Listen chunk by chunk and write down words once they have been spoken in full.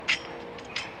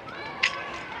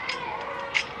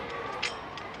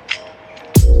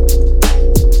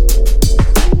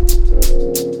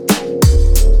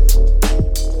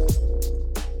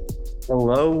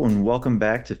welcome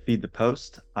back to Feed the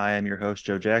Post. I am your host,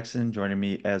 Joe Jackson. Joining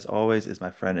me, as always, is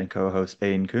my friend and co-host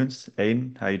Aiden Kuntz.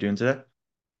 Aiden, how you doing today?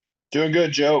 Doing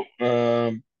good, Joe.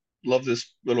 Love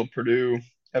this little Purdue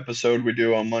episode we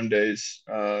do on Mondays.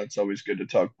 It's always good to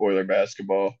talk Boiler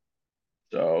basketball.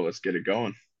 So let's get it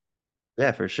going.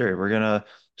 Yeah, for sure. We're gonna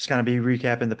just kind of be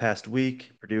recapping the past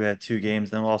week. Purdue had two games,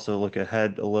 then we'll also look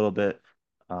ahead a little bit.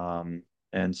 Um,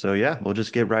 and so yeah, we'll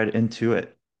just get right into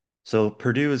it. So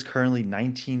Purdue is currently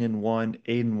 19 and 1,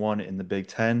 8 and 1 in the Big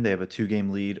Ten. They have a two-game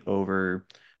lead over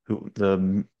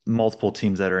multiple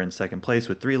teams that are in second place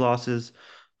with three losses.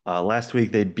 Last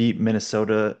week they beat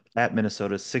Minnesota at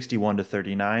Minnesota 61 to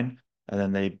 39, and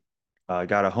then they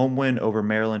got a home win over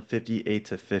Maryland 58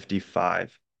 to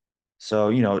 55.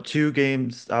 So, two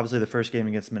games, obviously the first game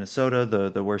against Minnesota,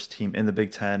 the worst team in the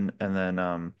Big Ten, and then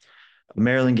a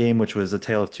Maryland game, which was a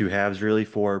tale of two halves really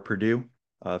for Purdue.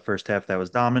 First half that was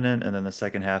dominant, and then the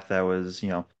second half that was,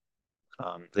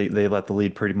 they let the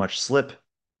lead pretty much slip.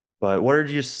 But what are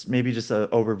just maybe just an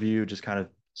overview, just kind of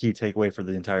key takeaway for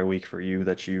the entire week for you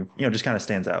that just kind of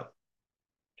stands out?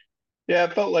 Yeah,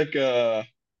 it felt like I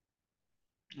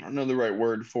don't know the right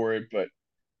word for it, but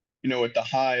with the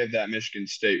high of that Michigan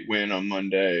State win on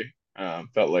Monday,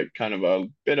 felt like kind of a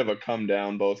bit of a come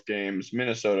down both games.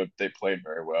 Minnesota, they played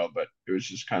very well, but it was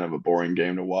just kind of a boring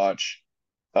game to watch.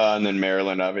 And then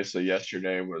Maryland, obviously,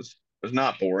 yesterday was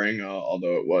not boring,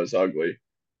 although it was ugly.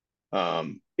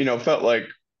 Felt like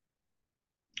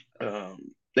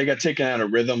they got taken out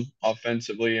of rhythm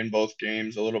offensively in both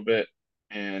games a little bit,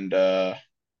 and I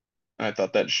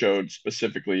thought that showed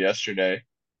specifically yesterday.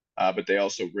 But they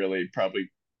also really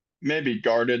probably maybe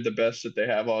guarded the best that they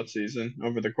have all season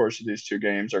over the course of these two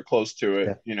games, or close to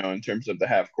it. Yeah. In terms of the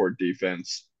half court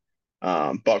defense,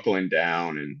 buckling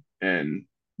down and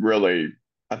really,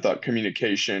 I thought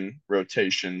communication,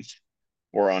 rotations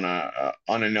were on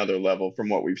another level from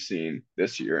what we've seen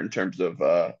this year in terms of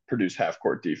Purdue's half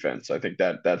court defense. I think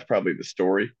that's probably the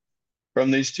story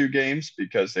from these two games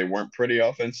because they weren't pretty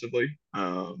offensively.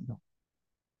 The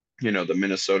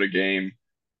Minnesota game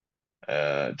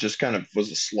just kind of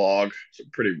was a slog. It's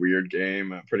a pretty weird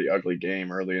game, a pretty ugly game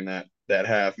early in that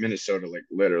half. Minnesota, like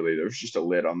literally, there was just a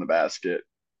lid on the basket.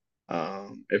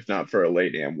 If not for a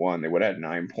late and one, they would have had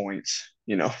 9 points,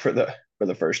 for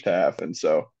the first half. And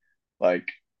so, like,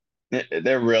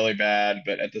 they're really bad,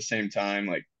 but at the same time,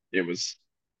 like it was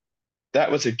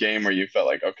that was a game where you felt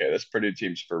like, okay, this Purdue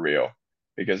team's for real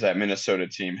because that Minnesota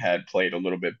team had played a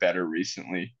little bit better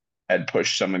recently, had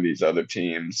pushed some of these other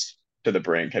teams to the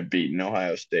brink, had beaten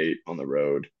Ohio State on the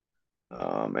road,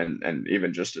 and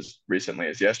even just as recently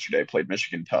as yesterday, played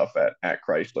Michigan tough at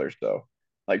Chrysler. So,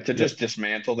 like to just Yep.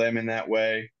 dismantle them in that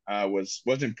way was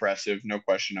impressive, no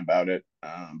question about it.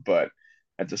 But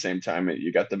at the same time,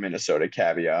 you got the Minnesota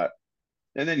caveat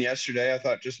and then yesterday, I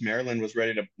thought just Maryland was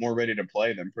more ready to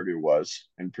play than Purdue was,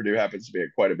 and Purdue happens to be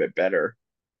quite a bit better,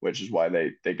 which is why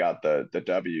they got the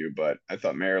W. But I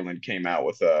thought Maryland came out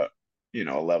with a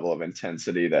level of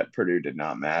intensity that Purdue did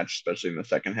not match, especially in the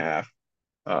second half.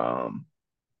 Um,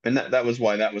 and that was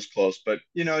why that was close. But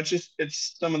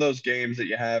it's some of those games that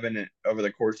you have in it over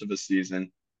the course of a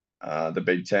season. The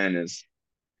Big Ten is,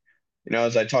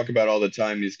 as I talk about all the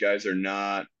time, these guys are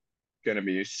not going to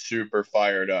be super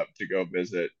fired up to go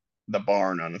visit the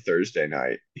barn on a Thursday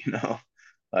night,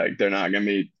 like they're not going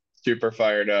to be super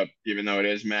fired up, even though it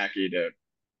is Mackey to,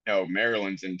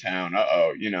 Maryland's in town.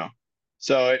 Uh-oh.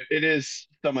 So it is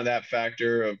some of that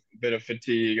factor of a bit of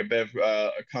fatigue, a bit of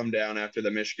a come down after the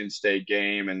Michigan State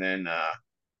game. And then,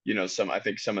 I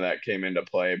think some of that came into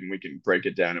play and we can break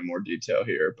it down in more detail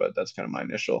here, but that's kind of my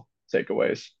initial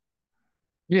takeaways.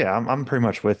 Yeah, I'm pretty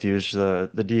much with you. It's the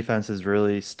defense has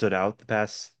really stood out the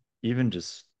past, even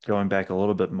just going back a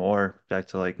little bit more, back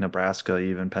to like Nebraska,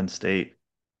 even Penn State.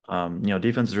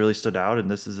 Defense has really stood out,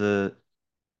 and this is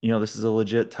a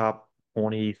legit top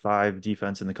 25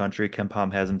 defense in the country. Ken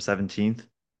Palm has him 17th.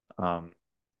 Um,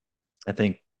 I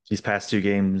think these past two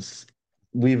games,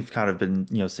 we've kind of been,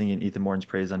 singing Ethan Morton's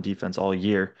praise on defense all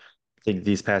year. I think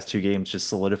these past two games just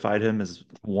solidified him as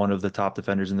one of the top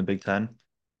defenders in the Big Ten.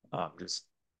 Just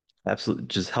absolutely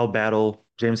just held battle,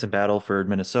 Jameson Battle for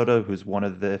Minnesota, who's one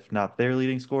of the, if not their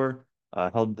leading scorer,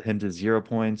 held him to 0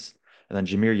 points. And then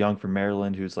Jameer Young from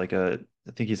Maryland, I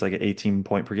think he's like an 18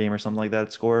 point per game or something like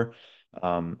that score.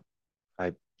 Um,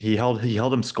 he held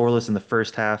him scoreless in the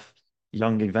first half.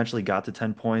 Young eventually got to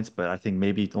 10 points, but I think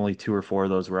maybe only two or four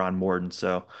of those were on Morton.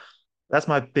 So that's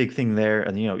my big thing there.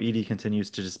 And Edie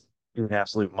continues to just be an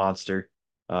absolute monster.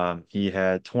 He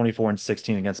had 24 and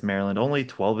 16 against Maryland, only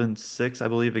 12 and 6, I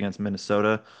believe, against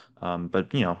Minnesota.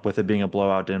 But with it being a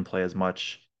blowout, didn't play as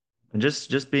much. And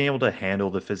just being able to handle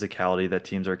the physicality that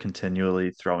teams are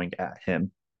continually throwing at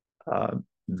him. Uh,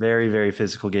 Very, very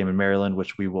physical game in Maryland,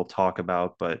 which we will talk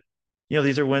about. But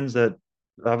these are wins that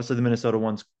obviously the Minnesota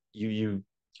ones you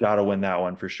gotta win that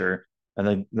one for sure. And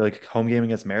then like home game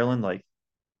against Maryland, like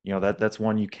that's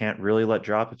one you can't really let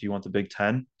drop if you want the Big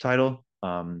Ten title.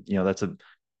 That's a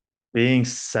being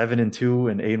 7-2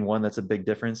 and 8-1, that's a big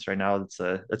difference. Right now,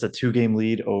 that's a 2 game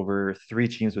lead over three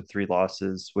teams with three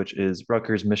losses, which is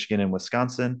Rutgers, Michigan, and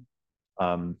Wisconsin.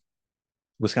 Um,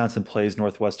 Wisconsin plays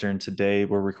Northwestern today.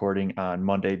 We're recording on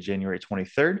Monday, January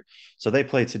 23rd. So they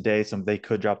play today. So they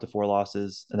could drop to four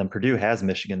losses. And then Purdue has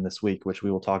Michigan this week, which we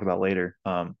will talk about later.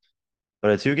 But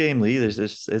a 2 game lead is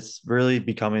just, it's really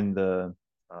becoming the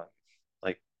uh,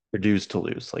 like Purdue's to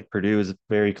lose. Like Purdue is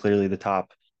very clearly the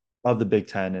top of the Big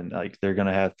Ten, and like they'll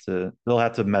have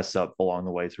to mess up along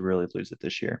the way to really lose it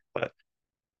this year. But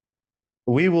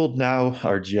we will now,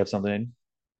 or do you have something?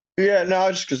 Yeah, no, I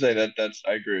was just gonna say that's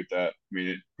I agree with that. I mean,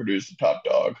 it produced the top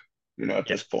dog, at Yeah.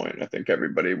 this point. I think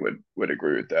everybody would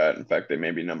agree with that. In fact, they may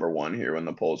be number one here when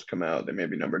the polls come out. They may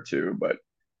be number two, but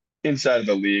inside of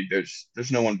the league, there's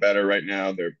no one better right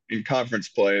now. They're in conference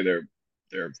play.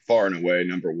 They're far and away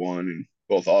number one in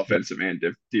both Yep. offensive and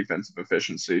defensive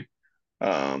efficiency.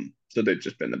 So they've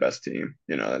just been the best team.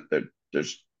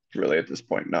 There's really at this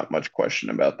point not much question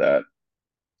about that.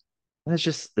 And it's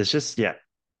just yeah.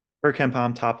 Per Ken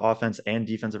Palm, top offense and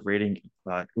defensive rating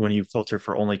when you filter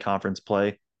for only conference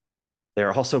play.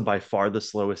 They're also by far the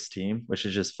slowest team, which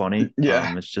is just funny.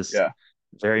 Yeah, It's just yeah.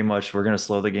 very much we're going to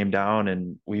slow the game down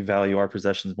and we value our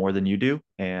possessions more than you do,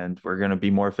 and we're going to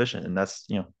be more efficient. And that's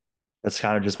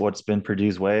kind of just what's been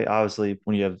Purdue's way. Obviously,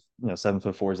 when you have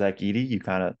 7'4" Zach Edey, you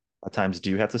kind of at times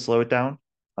do have to slow it down,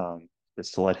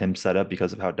 just to let him set up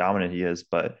because of how dominant he is.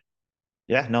 But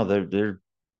yeah, no, they're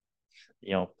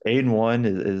 8-1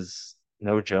 is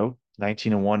no joke.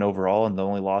 19-1 overall, and the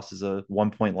only loss is a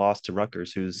 1 point loss to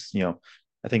Rutgers, who's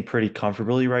I think pretty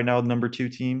comfortably right now the number two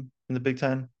team in the Big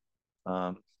Ten.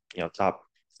 Um, top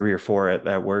three or four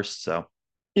at worst. So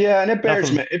Yeah, and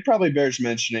enough of it probably bears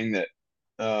mentioning that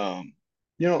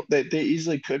they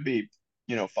easily could be,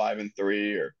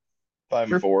 5-3 or five and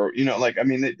sure. four. Like I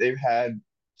mean they've had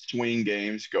swing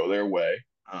games go their way.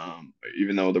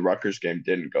 Even though the Rutgers game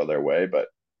didn't go their way, but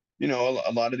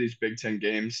a lot of these Big Ten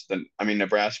games, then I mean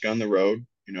Nebraska on the road,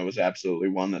 was absolutely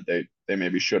one that they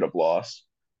maybe should have lost.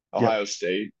 Yep. Ohio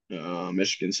State,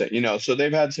 Michigan State, so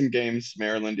they've had some games.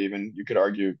 Maryland, even you could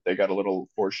argue they got a little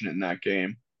fortunate in that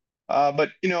game. But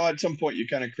at some point you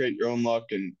kind of create your own luck,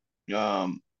 and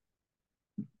um,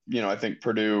 I think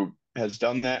Purdue has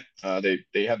done that.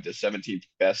 They have the 17th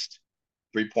best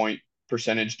 3-point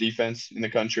percentage defense in the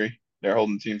country. They're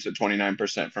holding teams at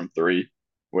 29% from three,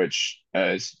 which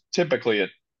is typically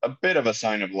a bit of a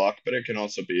sign of luck, but it can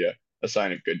also be a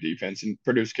sign of good defense. In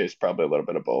Purdue's case, probably a little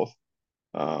bit of both.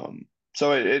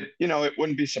 So it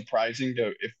wouldn't be surprising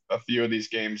to if a few of these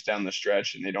games down the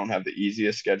stretch and they don't have the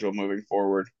easiest schedule moving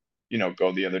forward,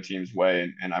 go the other team's way.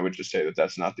 And I would just say that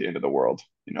that's not the end of the world.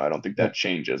 I don't think that Nope.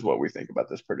 changes what we think about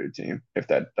this Purdue team if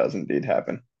that does indeed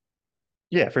happen.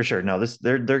 Yeah, for sure. No, this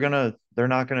they're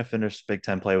not gonna finish Big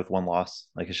Ten play with one loss.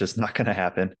 Like it's just not gonna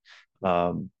happen.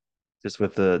 Um, just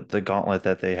with the gauntlet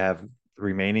that they have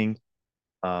remaining.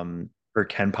 For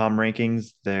Ken Palm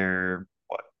rankings, their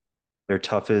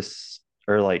toughest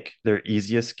or like their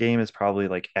easiest game is probably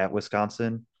like at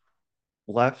Wisconsin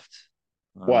left.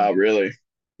 Wow, Um, really?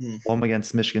 Hmm. Home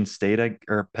against Michigan State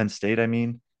or Penn State, I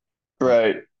mean. Uh,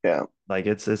 Right. Yeah. like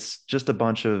it's just a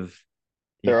bunch of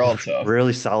They're all tough.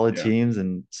 really solid Yeah. teams,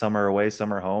 and some are away,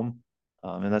 some are home.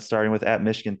 And that's starting with at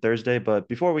Michigan Thursday. But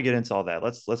before we get into all that,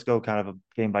 let's go kind of a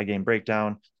game by game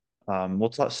breakdown.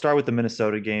 We'll start with the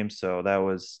Minnesota game. So that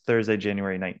was Thursday,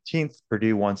 January 19th.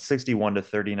 Purdue won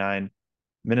 61-39.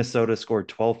 Minnesota scored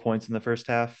 12 points in the first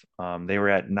half. They were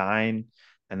at 9,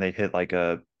 and they hit like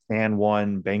a and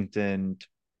one banked in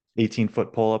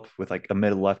 18-foot pull up with like a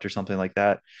mid left or something like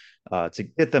that to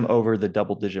get them over the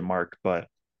double digit mark. But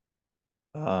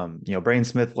Braden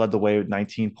Smith led the way with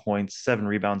 19 points, 7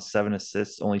 rebounds, 7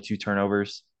 assists, only 2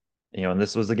 turnovers. And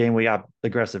this was the game we got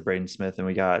aggressive Braden Smith, and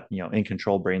we got in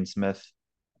control Braden Smith.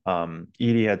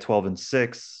 Edie had 12 and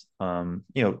 6.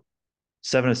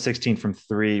 7 of 16 from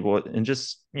three. Well, and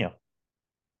just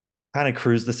kind of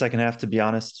cruised the second half, to be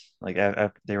honest. Like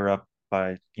after they were up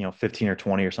by 15 or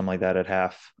 20 or something like that at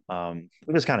half.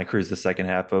 We just kind of cruised the second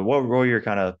half. But what were your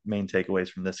kind of main takeaways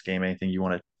from this game? Anything you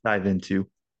want to dive into?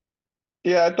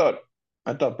 Yeah,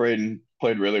 I thought Braden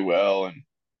played really well and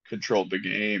controlled the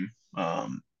game.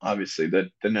 Obviously the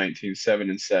 19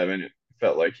 7-7, it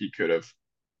felt like he could have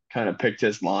kind of picked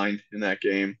his line in that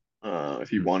game. If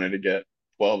he wanted to get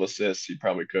 12 assists, he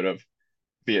probably could have.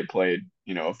 If he had played,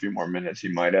 a few more minutes, he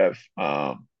might have.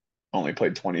 Only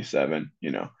played 27.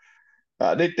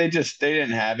 They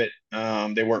didn't have it.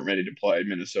 They weren't ready to play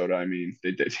Minnesota. I mean,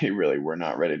 they really were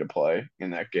not ready to play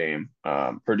in that game.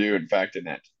 Purdue, in fact, in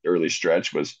that early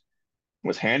stretch was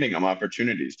handing them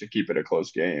opportunities to keep it a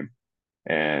close game,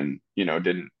 and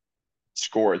didn't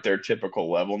score at their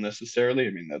typical level necessarily.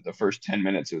 I mean, the first 10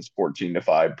 minutes it was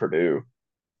 14-5 Purdue.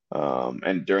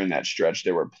 And during that stretch,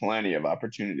 there were plenty of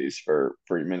opportunities for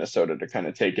Minnesota to kind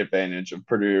of take advantage of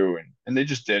Purdue, and they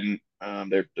just didn't.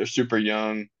 They're super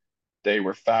young. They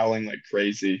were fouling like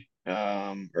crazy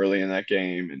early in that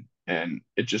game, and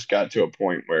it just got to a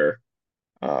point where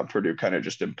Purdue kind of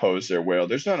just imposed their will.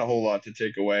 There's not a whole lot to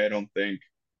take away, I don't think.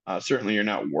 Certainly, you're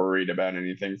not worried about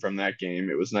anything from that game.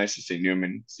 It was nice to see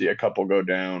Newman see a couple go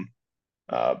down.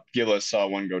 Gillis saw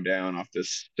one go down off this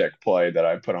stick play that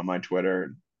I put on my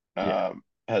Twitter. Yeah.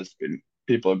 Has been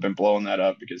People have been blowing that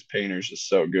up because Painter's just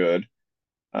so good.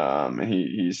 And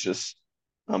he's just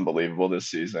unbelievable this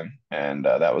season. And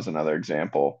that was another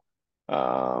example.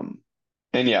 Um,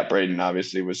 and yeah, Braden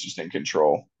obviously was just in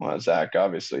control. Zach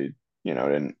obviously,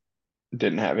 didn't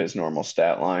have his normal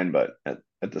stat line, but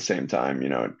at the same time,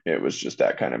 it was just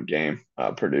that kind of game.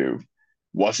 Purdue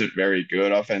wasn't very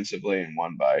good offensively and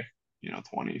won by,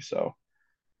 20. So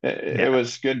it Yeah.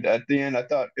 was good at the end. I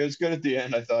thought it was good at the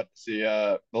end. I thought to see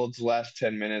those last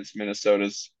 10 minutes,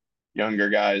 Minnesota's younger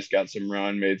guys got some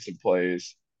run, made some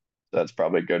plays. That's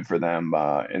probably good for them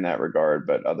in that regard.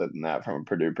 But other than that, from a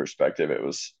Purdue perspective, it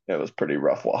was pretty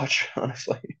rough watch,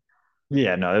 honestly.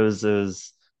 Yeah, no, it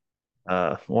was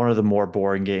one of the more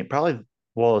boring game. Probably,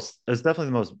 well, it's definitely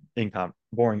the most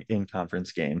boring in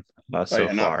conference game Oh so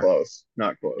yeah, not far. close,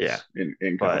 not Yeah, close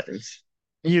in but conference.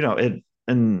 it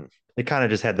and it kind of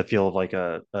just had the feel of like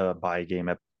a bye game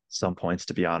at some points,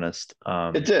 to be honest.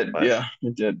 It did, But yeah,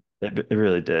 it did. it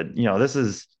really did.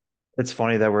 It's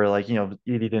funny that we're like, Edie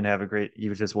didn't have a great, he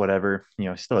was just whatever. He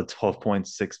still had 12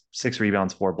 points, six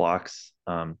rebounds, 4 blocks.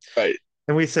 Right.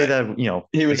 And we say Uh, that,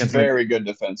 He was against Min, very good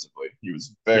defensively. He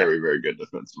was yeah. very, very good Oh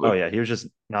defensively. yeah, he was just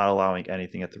not allowing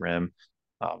anything at the rim.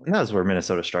 And that's where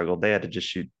Minnesota struggled. They had to just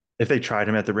shoot. If they tried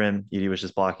him at the rim, Edie was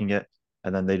just blocking it,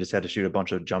 and then they just had to shoot a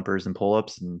bunch of jumpers and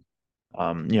pull-ups. And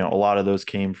a lot of those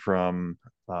came from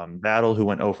Battle, who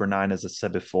went 0 for 9, as I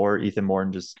said before. Ethan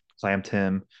Morton just clamped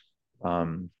him.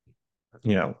 Um,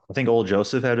 I think old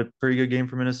Joseph had a pretty good game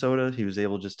for Minnesota. He was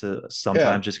able just to Yeah,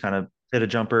 sometimes just kind of hit a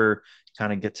jumper,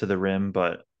 kind of get to the rim.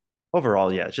 But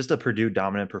overall, yeah, it's just a Purdue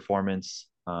dominant performance.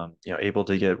 Able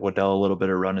to get Waddell a little bit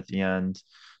of run at the end.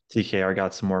 TKR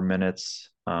got some more minutes.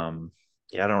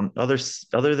 Yeah, I don't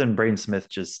other than Braden Smith,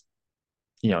 just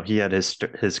he had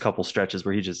his couple stretches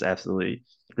where he just absolutely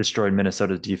destroyed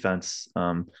Minnesota's defense.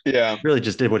 yeah. Really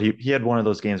just did what he had one of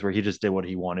those games where he just did what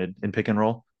he wanted in pick and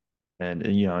roll. And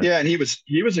Yeah, and he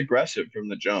was aggressive from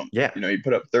the jump. yeah, He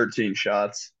put up 13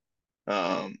 shots.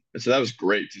 So that was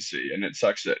great to see. And it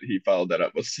sucks that he followed that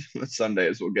up with, with Sunday,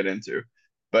 as we'll get into.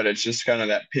 But it's just kind of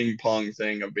that ping pong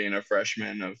thing of being a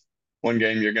freshman of one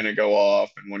game you're going to go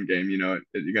off and one game, you're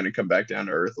going to come back down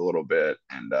to earth a little bit.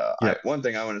 And I yep, one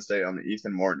thing I want to say on the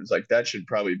Ethan Morton is like that should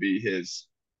probably be his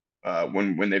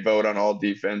when they vote on all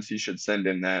defense, he should send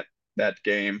in that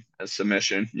game as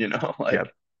submission. Like yep,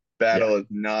 yeah, Battle is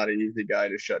not an easy guy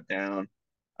to shut down.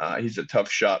 He's a tough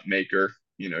shot maker.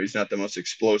 He's not the most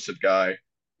explosive guy,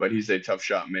 but he's a tough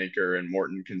shot maker. And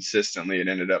Morton consistently,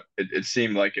 it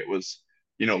seemed like it was,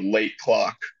 late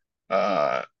clock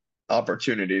uh,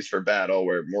 opportunities for Battle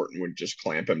where Morton would just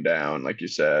clamp him down. Like you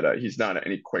said, he's not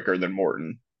any quicker than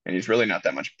Morton, and he's really not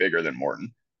that much bigger than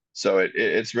Morton. So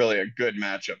it's really a good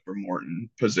matchup for Morton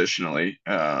positionally.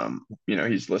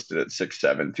 He's listed at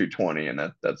 6'7", 220, and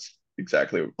that's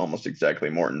almost exactly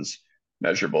Morton's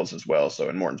measurables as well. So,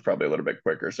 and Morton's probably a little bit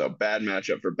quicker. So bad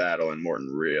matchup for Battle, and Morton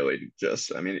really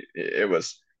just, I mean, it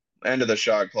was end of the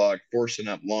shot clock, forcing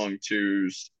up long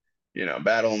twos.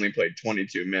 Battle only played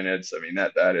 22 minutes. I mean,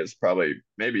 that is probably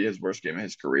maybe his worst game of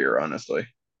his career, honestly.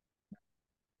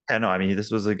 yeah. No, I mean, this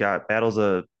was a guy. Battle's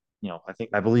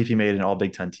I believe he made an All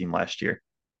Big Ten team last year.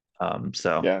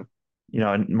 So Yeah.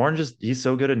 and Martin he's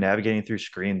so good at navigating through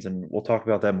screens, and we'll talk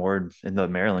about that more in the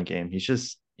Maryland game. He's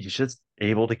just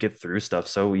able to get through stuff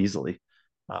so easily,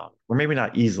 or maybe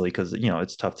not easily because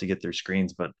it's tough to get through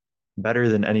screens, but better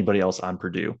than anybody else on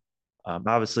Purdue.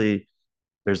 Obviously,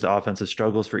 there's the offensive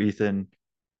struggles for Ethan.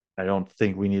 I don't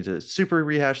think we need to super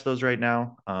rehash those right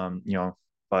now.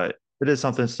 But it is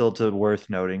something still to worth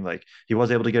noting. Like he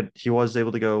was able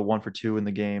to go 1 for 2 in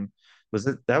the game.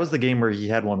 That was the game where he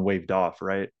had one waved off,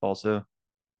 right? Also.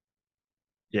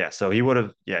 Yeah, so he would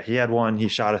have, yeah, he had one, he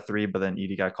shot a three, but then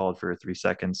Edie got called for 3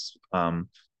 seconds.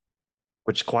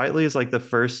 Which quietly is like the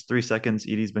first 3 seconds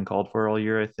Edie's been called for all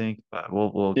year, I think. But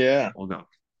Yeah. we'll go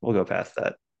we'll go past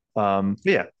that.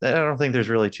 Yeah, I don't think there's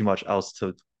really too much else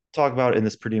to talk about in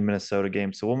this Purdue Minnesota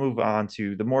game. So we'll move on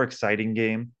to the more exciting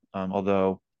game.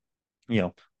 Although, you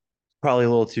know, probably a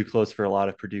little too close for a lot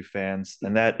of Purdue fans,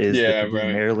 and that is the Yeah, Purdue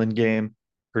right. Maryland game.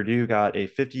 Purdue got a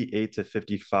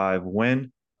 58-55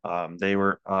 win. They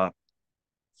were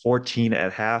 14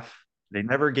 at half. They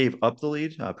never gave up the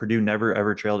lead. Purdue never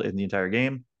ever trailed in the entire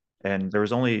game. And there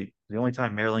was only the only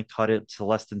time Maryland cut it to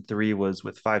less than three was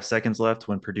with 5 seconds left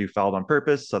when Purdue fouled on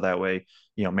purpose. So that way,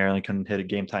 Maryland couldn't hit a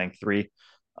game tying three.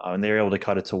 And they were able to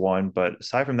cut it to one. But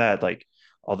aside from that, like,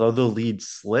 although the lead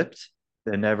slipped,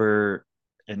 it never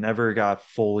got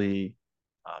fully,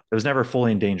 it was never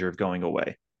fully in danger of going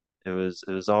away. It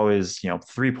was always,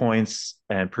 3 points,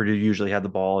 and Purdue usually had the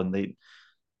ball, and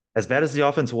as bad as the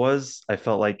offense was, I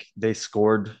felt like they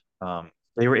scored.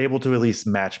 They were able to at least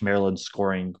match Maryland's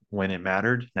scoring when it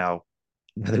mattered. Now,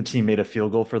 the other team made a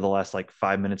field goal for the last like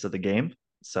 5 minutes of the game,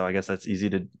 so I guess it's easy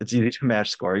to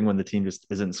match scoring when the team just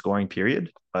isn't scoring.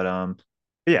 Period. But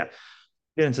yeah,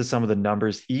 get into some of the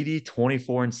numbers. Edie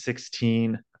 24 and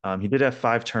 16. He did have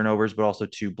 5 turnovers, but also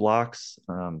 2 blocks.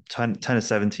 10 to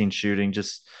 17 shooting,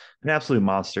 just an absolute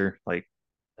monster. Like,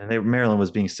 and Maryland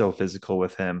was being so physical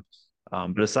with him.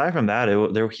 But aside from that,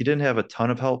 he didn't have a ton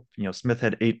of help. Smith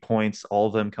had 8 points, all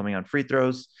of them coming on free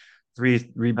throws,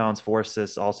 3 rebounds, 4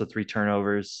 assists, also 3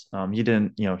 turnovers. He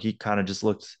didn't, he kind of just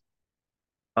looked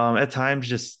at times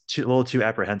just a little too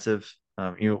apprehensive.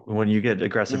 When you get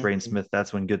aggressive Braden Mhm. Smith,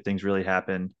 that's when good things really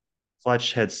happen.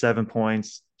 Fletch had 7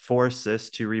 points, 4 assists,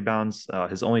 2 rebounds.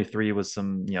 His only three was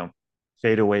some,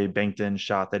 fadeaway banked in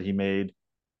shot that he made.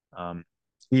 Um,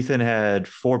 Ethan had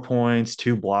 4 points,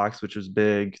 2 blocks, which was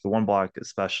big, the one block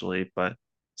especially. But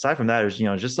aside from that, there's,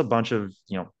 just a bunch of,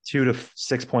 2 to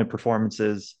 6 point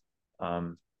performances.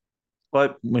 Um,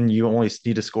 but when you only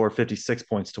need to score 56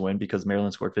 points to win because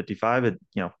Maryland scored 55,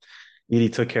 Edie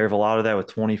took care of a lot of that with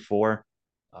 24.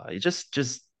 You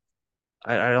just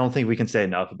I don't think we can say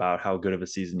enough about how good of a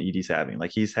season Edie's having.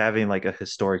 Like, he's having like a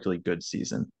historically good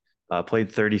season.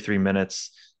 Played 33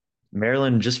 minutes.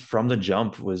 Maryland just from the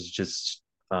jump was just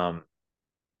um,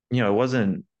 it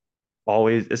wasn't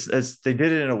always they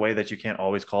did it in a way that you can't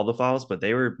always call the fouls, but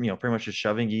they were, pretty much just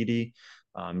shoving Edie.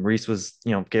 Reese was,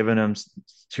 giving him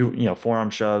two, forearm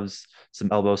shoves, some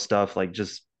elbow stuff, like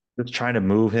just trying to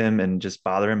move him and just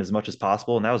bother him as much as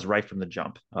possible. And that was right from the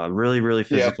jump. Really, really Yep.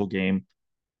 physical game.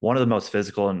 One of the most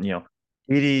physical. And,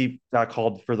 Edie got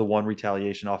called for the one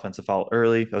retaliation offensive foul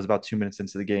early. That was about 2 minutes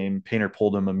into the game. Painter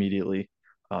pulled him immediately.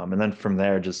 And then from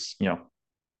there, just,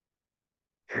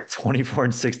 24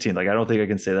 and 16. Like, I don't think I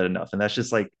can say that enough. And that's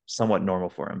just like somewhat normal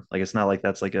for him. Like, it's not like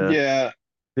that's like a Yeah.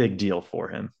 big deal for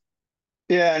him.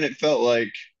 Yeah. And it felt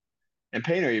like, and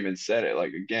Painter even said it,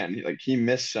 like, again, like he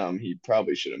missed some he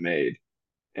probably should have made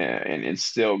and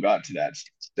still got to that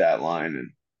stat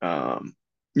line. And,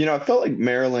 I felt like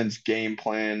Maryland's game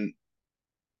plan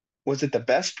was it the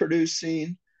best produced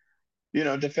scene,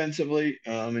 defensively,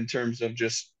 in terms of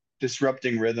just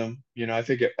disrupting rhythm. I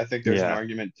think there's an Yeah.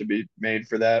 argument to be made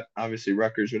for that. Obviously,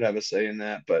 Rutgers would have a say in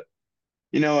that, but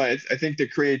I think the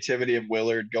creativity of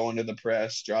Willard going to the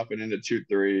press, dropping into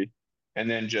 2-3, and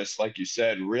then just like you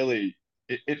said, really,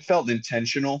 it felt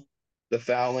intentional. The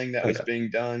fouling that Oh, was yeah. being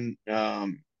done,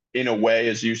 in a way,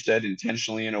 as you said,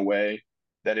 intentionally in a way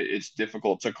that it's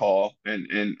difficult to call.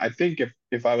 And I think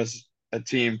if I was a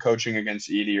team coaching against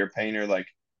Edie or Painter, like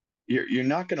you're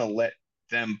not going to let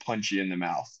them punch you in the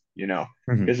mouth,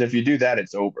 Mhm. because if you do that,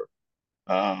 it's over.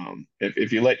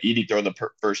 If you let Edie throw the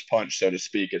first punch, so to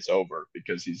speak, it's over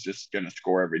because he's just going to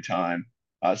score every time.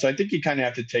 So I think you kind of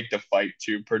have to take the fight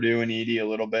to Purdue and Edie a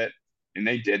little bit, and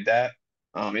they did that.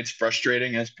 It's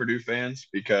frustrating as Purdue fans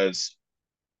because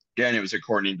again, it was a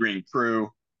Courtney Green crew.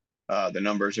 The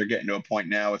numbers are getting to a point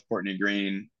now with Courtney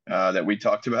Green that we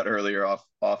talked about earlier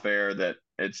off air that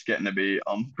it's getting to be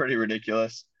pretty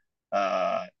ridiculous.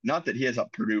 Not that he has a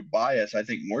Purdue bias. I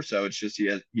think more so it's just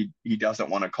he doesn't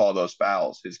want to call those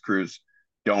fouls. His crews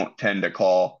don't tend to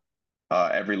call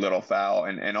every little foul,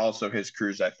 and also his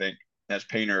crews, I think, as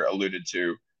Painter alluded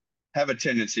to, have a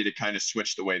tendency to kind of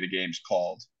switch the way the game's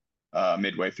called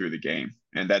midway through the game,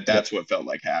 and Yep. that's what felt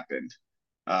like happened.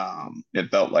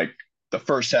 It felt like the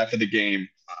first half of the game,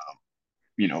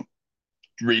 you know,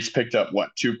 Reese picked up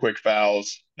what 2 quick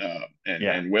fouls, Yeah.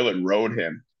 and Willard rode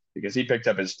him because he picked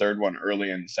up his third one early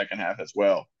in the second half as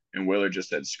well. And Willard just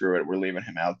said, "Screw it, we're leaving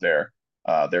him out there."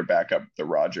 Their backup, the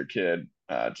Roger kid,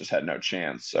 just had no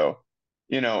chance. So,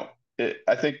 you know,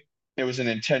 I think. it was an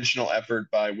intentional effort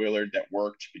by Willard that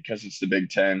worked because it's the Big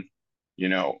Ten,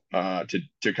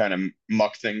 to kind of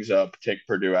muck things up, take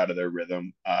Purdue out of their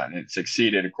rhythm, and it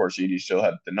succeeded. Of course, Edie still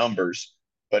had the numbers,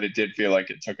 but it did feel like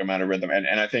it took them out of rhythm, and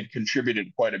I think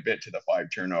contributed quite a bit to the five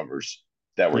turnovers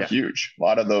that were Yeah. huge. A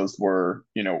lot of those were,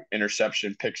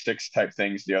 interception, pick six type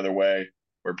things the other way,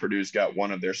 where Purdue's got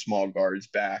one of their small guards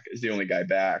back, is the only guy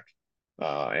back.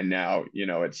 And now,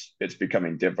 it's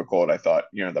becoming difficult. I thought,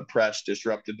 the press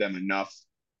disrupted them enough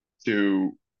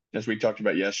to, as we talked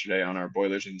about yesterday on our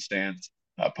Boilers in the Stands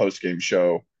post game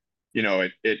show,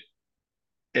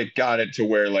 it got it to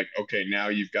where like, okay, now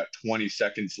you've got 20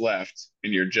 seconds left,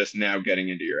 and you're just now getting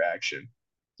into your action.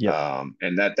 Yep.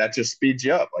 And that just speeds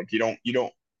you up. Like you don't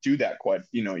do that quite,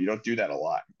 you don't do that a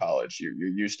lot in college. You're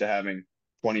used to having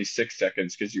 26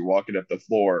 seconds because you walk it up the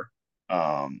floor.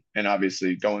 And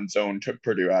obviously going zone took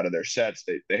Purdue out of their sets.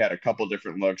 They had a couple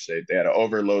different looks. They had an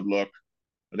overload look.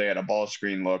 They had a ball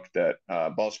screen look that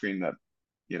ball screen that,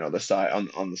 the side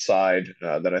on the side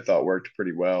that I thought worked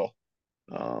pretty well.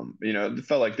 It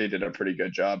felt like they did a pretty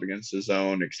good job against the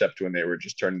zone, except when they were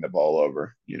just turning the ball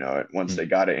over. Once Mm. they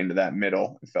got it into that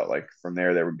middle, it felt like from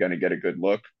there they were going to get a good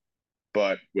look.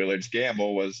 But Willard's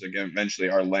gamble was, again, eventually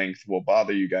our length will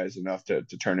bother you guys enough to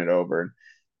turn it over. And,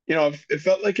 it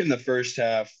felt like in the first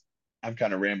half, I'm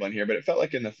kind of rambling here, but it felt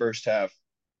like in the first half,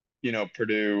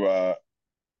 Purdue,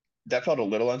 that felt a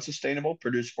little unsustainable.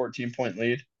 Purdue's 14-point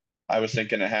lead. I was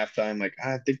thinking at halftime, like,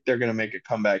 I think they're going to make a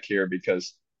comeback here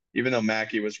because even though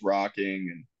Mackey was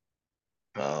rocking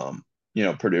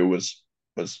and Purdue was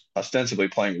ostensibly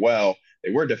playing well.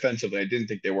 They were defensively. I didn't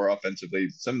think they were offensively.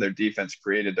 Some of their defense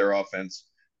created their offense.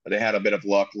 They had a bit of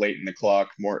luck late in the clock.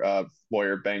 More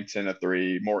Lawyer banks in a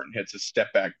three. Morton hits a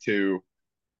step back two.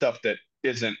 Stuff that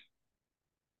isn't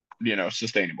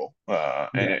sustainable. And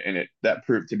Yeah. it that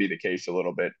proved to be the case a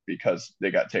little bit because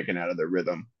they got taken out of their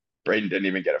rhythm. Braden didn't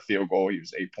even get a field goal. He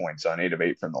was 8 points on 8 of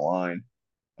 8 from the line.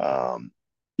 Um,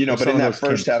 Well, but some in of that those came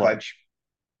first half, clutch.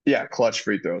 yeah, clutch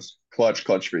free throws, clutch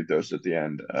free throws at the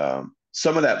end.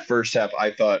 Some of that first half,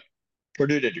 I thought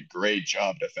Purdue did a great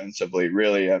job defensively.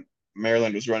 Really,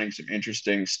 Maryland was running some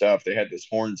interesting stuff. They had this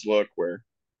horns look where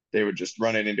they would just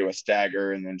run it into a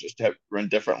stagger and then just run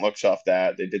different looks off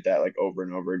that. They did that like over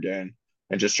and over again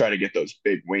and just try to get those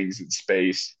big wings in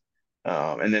space.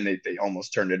 And then they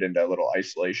almost turned it into a little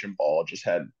isolation ball. Just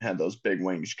had those big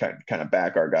wings kind of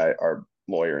back our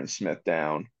Lawyer and Smith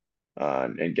down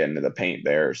and get into the paint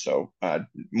there. So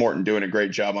Morton doing a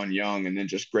great job on Young, and then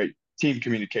just great team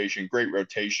communication, great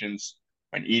rotations.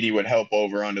 When Edie would help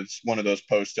over onto one of those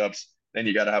post ups, then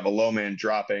you got to have a low man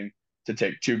dropping to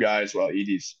take two guys while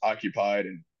Edie's occupied,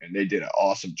 and they did an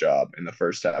awesome job in the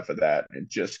first half of that, and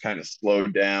just kind of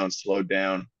slowed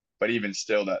down. But even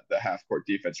still, that the half court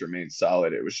defense remained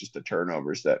solid. It was just the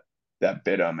turnovers that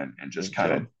bit them, and just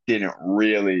kind of Yep. didn't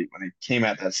really, when they came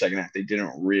out that second half, they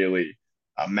didn't really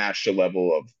match the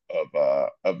level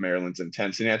of Maryland's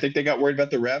intensity. I think they got worried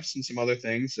about the refs and some other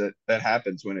things that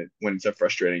happens when it's a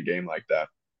frustrating game like that.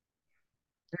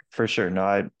 For sure. No,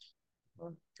 I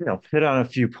hit on a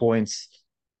few points.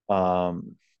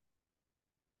 Um,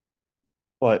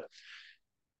 but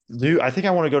I think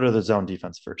I want to go to the zone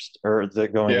defense first, or the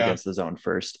going Yeah. against the zone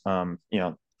first. I'm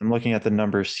looking at the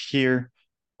numbers here.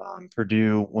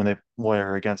 Purdue, when they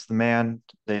were against the man,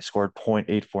 they scored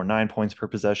 0.849 points per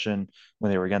possession.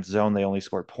 When they were against zone, they only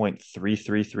scored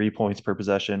 0.333 points per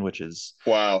possession, which is,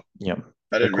 Wow. you know,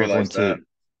 I didn't realize equivalent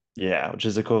that. to, yeah, which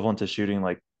is equivalent to shooting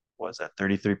like, what is that,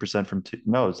 33% from two?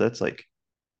 No, that's like,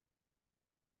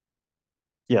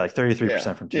 yeah, like Yeah.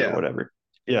 33% from two or Yeah. whatever.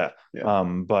 Yeah. Yeah.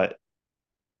 But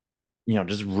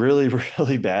just really,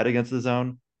 really bad against the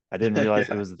zone. I didn't realize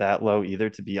it Yeah. was that low either,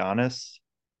 to be honest.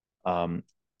 Um,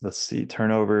 let's see,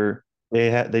 turnover.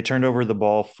 They turned over the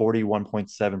ball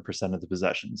 41.7% of the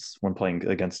possessions when playing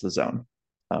against the zone.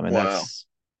 And Wow.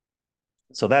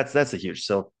 that's a huge.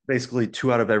 So basically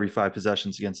 2 out of every 5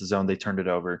 possessions against the zone, they turned it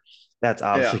over. That's Yeah.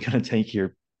 obviously going to tank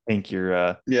your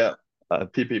Yeah. uh,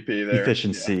 PPP there. Yeah.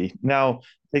 efficiency. Now,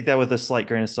 take that with a slight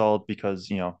grain of salt because,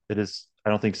 it is, I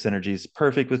don't think Synergy is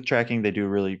perfect with tracking. They do a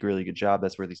really, really good job.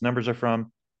 That's where these numbers are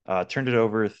from. Turned it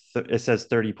over. It says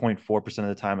 30.4%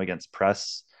 of the time against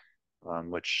press,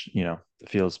 which,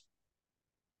 feels,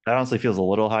 that honestly feels a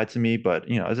little high to me, but,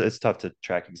 it's tough to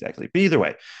track exactly. But either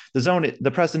way,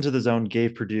 the press into the zone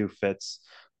gave Purdue fits.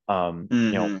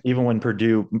 Hmm. Even when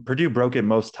Purdue broke it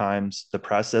most times, the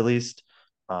press at least,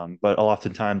 but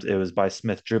oftentimes it was by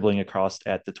Smith dribbling across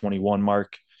at the 21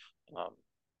 mark. Um,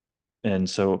 and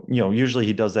so, usually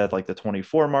he does that like the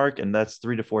 24 mark, and that's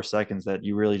 3 to 4 seconds that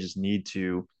you really just need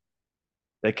to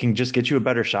that can just get you a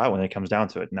better shot when it comes down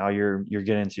to it. Now you're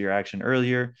getting into your action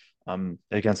earlier.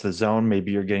 Against the zone,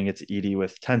 maybe you're getting it to Edie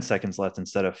with 10 seconds left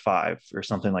instead of 5 or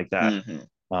something like that. Hmm.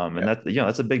 And Yeah. that,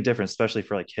 that's a big difference, especially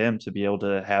for like him to be able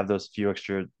to have those few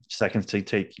extra seconds to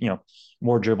take,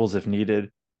 more dribbles if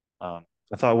needed.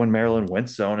 I thought when Maryland went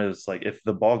zone, it was like if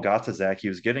the ball got to Zach, he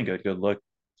was getting a good look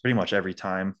pretty much every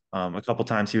time. A couple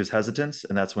times he was hesitant,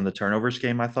 and that's when the turnovers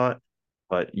came, I thought.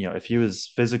 But if he was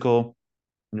physical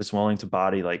and just willing to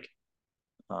body, like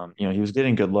he was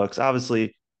getting good looks.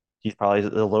 Obviously, he's probably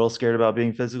a little scared about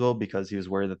being physical because he was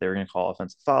worried that they were going to call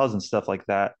offensive fouls and stuff like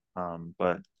that.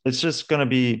 But it's just going to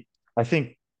be, I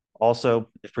think, also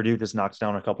if Purdue just knocks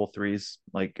down a couple threes,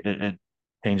 like it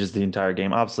changes the entire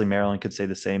game. Obviously, Maryland could say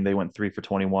the same. They went 3 for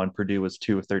 21. Purdue was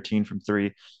 2 of 13 from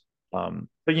three. But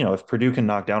if Purdue can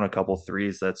knock down a couple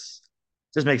threes, that's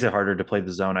just makes it harder to play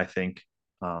the zone, I think.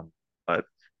 But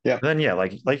Yeah. then yeah,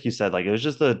 like you said, like it was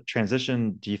just the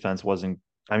transition defense wasn't.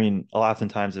 I mean, a lot of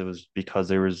times it was because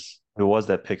it was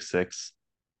that pick six,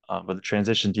 but the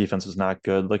transition defense was not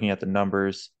good. Looking at the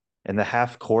numbers in the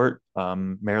half court,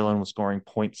 Maryland was scoring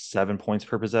zero point 0.7 points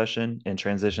per possession. In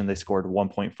transition, they scored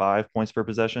 1.5 points per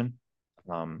possession.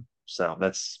 So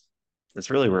that's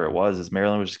really where it was. Is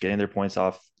Maryland was just getting their points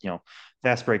off,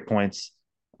 fast break points.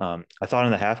 I thought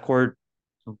in the half court,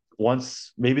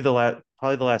 once maybe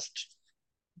probably the last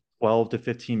 12 to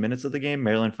 15 minutes of the game,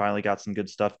 Maryland finally got some good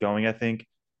stuff going, I think.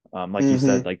 Like you Hmm.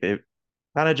 said, like they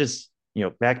kind of just,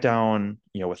 back down,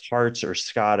 with Harts or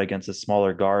Scott against a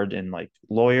smaller guard and like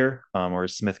Lawyer, or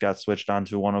Smith got switched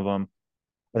onto one of them.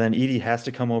 And then Edie has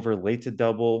to come over late to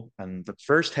double. And the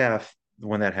first half,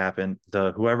 when that happened,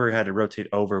 the whoever had to rotate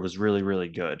over was really, really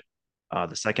good.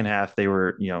 The second half, they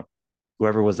were,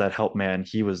 whoever was that help man,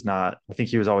 he was not. I think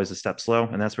he was always a step slow,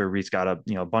 and that's where Reese got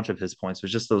a bunch of his points.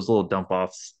 Was just those little dump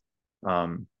offs.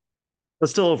 Um, but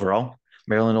still, overall,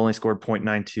 Maryland only scored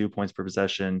 0.92 points per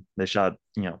possession. They shot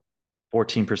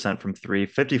 14% from three,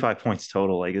 55 points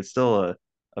total. Like it's still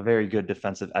a very good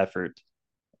defensive effort.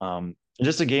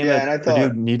 Just a game Yeah, that and I Purdue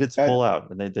thought, needed to I, pull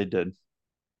out, and they did.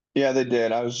 yeah, they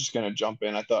did. I was just gonna jump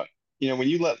in. I thought, when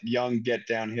you let Young get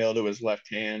downhill to his left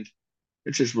hand,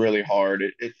 it's just really hard.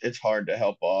 It's hard to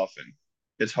help off, and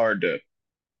it's hard to,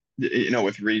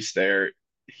 with Reese there,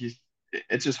 he's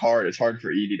it's just hard. It's hard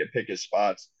for Edie to pick his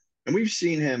spots. And we've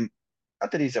seen him,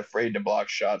 not that he's afraid to block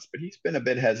shots, but he's been a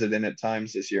bit hesitant at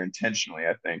times this year intentionally,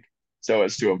 I think, so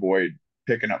as to avoid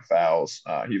picking up fouls.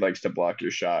 He likes to block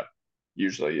your shot,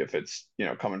 usually if it's,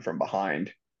 coming from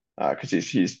behind, because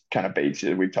he's kind of baits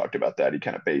you. We've talked about that. He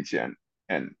kind of baits you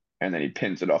and and then he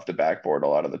pins it off the backboard a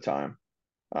lot of the time.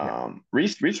 Yeah,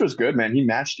 Reese was good, man. He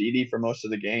matched Edie for most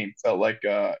of the game. Felt like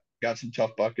got some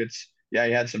tough buckets. Yeah,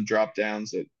 he had some drop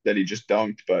downs that he just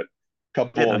dunked, but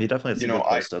yeah. No, couple, he definitely had some good I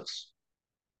post ups.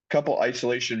 couple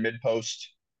isolation mid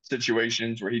post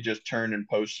situations where he just turned and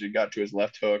posted, got to his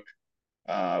left hook.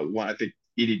 One I think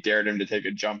Edie dared him to take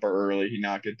a jumper early. He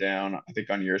knocked it down, I think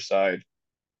on your side,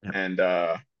 Yeah, and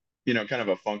kind of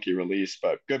a funky release,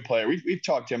 but good player. We've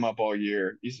talked him up all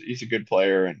year. He's a good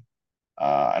player, and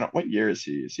I don't. What year is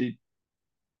he? Is he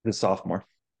the sophomore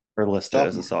or listed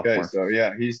as a sophomore? Okay, sophomore. so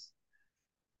yeah,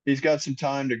 he's got some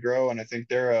time to grow, and I think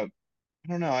they're a. I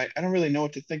don't know. I don't really know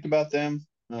what to think about them.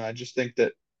 I just think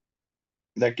that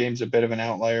game's a bit of an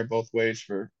outlier both ways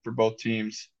for both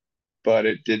teams, but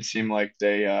it did seem like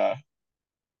they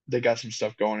got some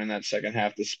stuff going in that second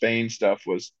half. The Spain stuff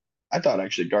was, I thought,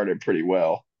 actually guarded pretty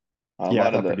well. A Yeah, I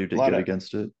lot of thought the Purdue a did lot good of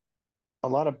against it. a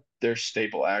lot of their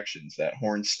staple actions, that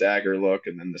horn stagger look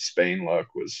and then the Spain look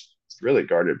was really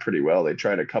guarded pretty well. They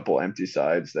tried a couple empty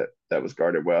sides that was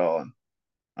guarded well,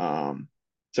 and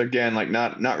so again, like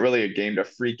not really a game to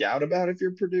freak out about if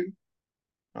you're Purdue,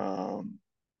 um,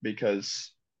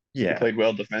 because they Yeah, played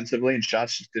well defensively and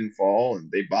shots just didn't fall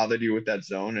and they bothered you with that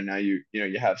zone, and now you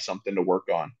have something to work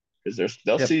on because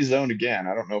they'll yep, see zone again.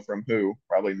 I don't know from who,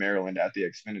 probably Maryland at the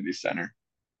Xfinity Center,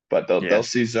 but they'll yeah,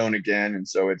 see zone again, and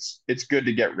so it's good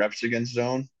to get reps against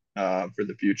zone for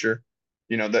the future.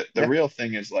 The yeah, real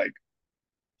thing is like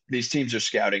these teams are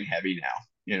scouting heavy now.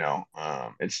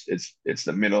 It's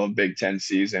the middle of Big Ten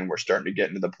season. We're starting to get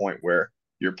into the point where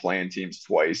you're playing teams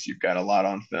twice. You've got a lot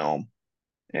on film,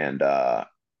 and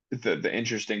the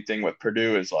interesting thing with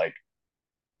Purdue is like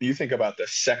you think about the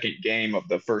second game of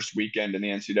the first weekend in the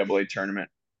NCAA tournament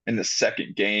and the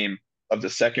second game of the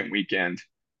second weekend,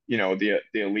 the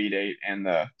Elite Eight and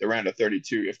the round of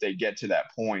 32. If they get to that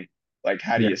point, like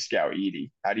how do yeah. you scout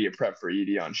Edie? How do you prep for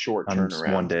Edie on short On just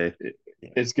one turnaround? day. It, Yeah,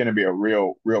 it's going to be a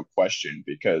real question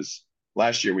because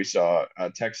last year we saw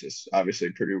Texas.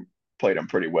 Obviously, Purdue played them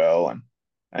pretty well,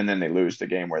 and then they lose the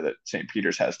game where the St.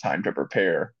 Peter's has time to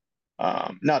prepare.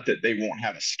 Not that they won't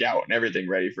have a scout and everything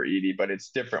ready for Edie, but it's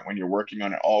different when you're working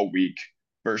on it all week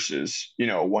versus,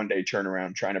 a 1 day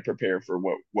turnaround trying to prepare for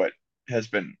what has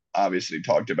been obviously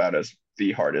talked about as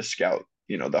the hardest scout,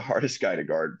 the hardest guy to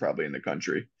guard probably in the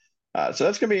country. So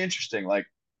that's gonna be interesting. Like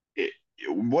it,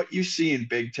 what you see in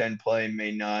Big Ten play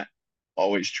may not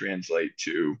always translate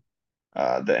to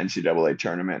the NCAA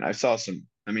tournament. I saw some.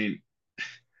 I mean,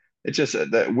 it's just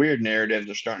that weird narratives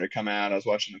are starting to come out. I was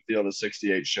watching the Field of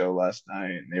 68 show last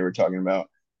night, and they were talking about,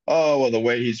 oh, well, the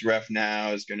way he's ref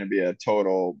now is going to be a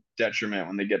total detriment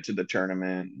when they get to the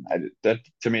tournament. That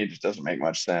to me just doesn't make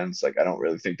much sense. Like, I don't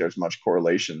really think there's much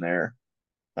correlation there.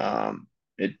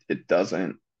 It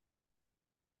doesn't.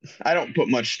 I don't put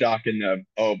much stock in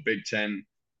the Big Ten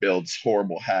builds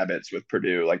horrible habits with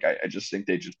Purdue. Like I just think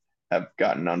they just have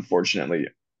gotten unfortunately,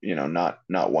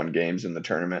 not won games in the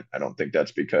tournament. I don't think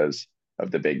that's because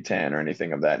of the Big Ten or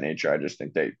anything of that nature. I just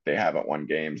think they haven't won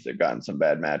games. They've gotten some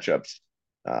bad matchups.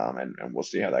 And we'll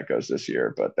see how that goes this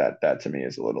year. But that to me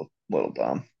is a little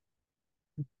dumb.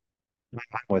 I'm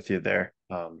with you there.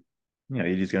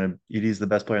 Edie's the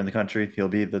best player in the country. He'll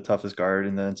be the toughest guard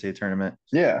in the NCAA tournament.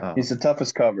 Yeah, he's the Um,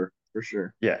 toughest cover for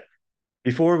sure. yeah.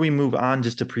 Before we move on,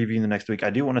 just to preview the next week, I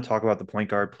do want to talk about the point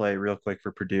guard play real quick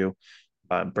for Purdue.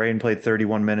 Braden played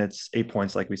 31 minutes, 8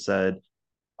 points, like we said.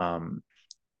 Um,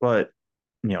 but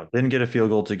didn't get a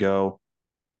field goal to go.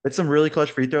 It's some really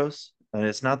clutch free throws. And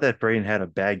it's not that Braden had a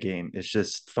bad game. It's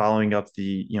just following up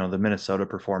the Minnesota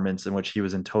performance in which he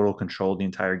was in total control the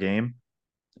entire game.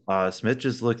 Smith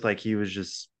just looked like he was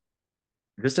just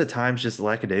at times just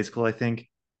lackadaisical, I think.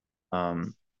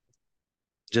 Um,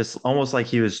 just almost like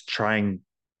he was trying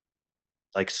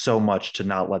like so much to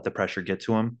not let the pressure get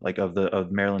to him, like of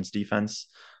Maryland's defense.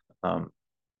 Um,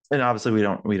 and obviously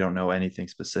we don't know anything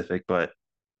specific, but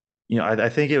I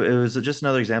think it was just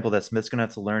another example that Smith's gonna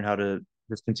have to learn how to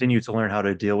just continue to learn how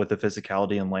to deal with the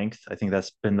physicality and length. I think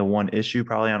that's been the one issue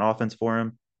probably on offense for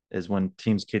him is when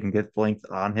teams can get length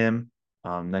on him,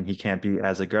 then he can't be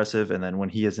as aggressive. And then when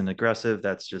he isn't aggressive,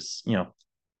 that's just,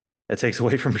 it takes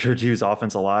away from Purdue's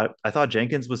offense a lot. I thought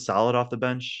Jenkins was solid off the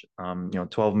bench.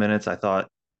 12 minutes. I thought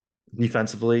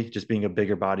defensively, just being a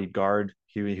bigger bodied guard,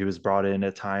 he was brought in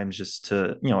at times just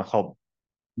to help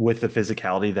with the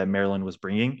physicality that Maryland was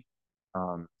bringing.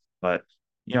 Um, but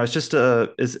it's just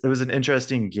it was an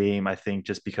interesting game, I think,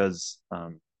 just because I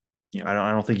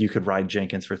don't think you could ride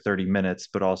Jenkins for 30 minutes,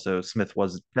 but also Smith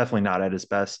was definitely not at his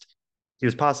best. He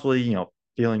was possibly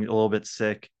feeling a little bit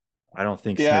sick. I don't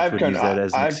think Yeah, Smith would use that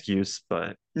as an I've excuse,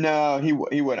 but no, he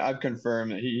would. I've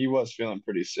confirmed that he was feeling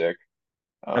pretty sick.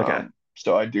 okay,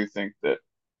 So I do think that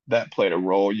that played a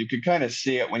role. You could kind of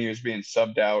see it when he was being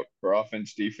subbed out for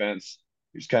offense, defense.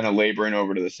 He was kind of laboring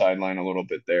over to the sideline a little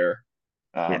bit there.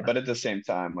 yeah, But at the same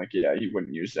time, like, yeah, he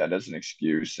wouldn't use that as an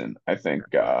excuse. And I think,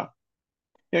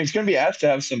 he's going to be asked to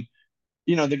have some,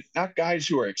 they're not guys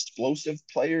who are explosive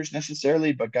players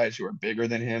necessarily, but guys who are bigger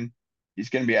than him. He's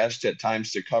going to be asked at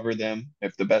times to cover them.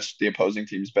 If the opposing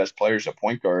team's best player is a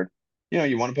point guard,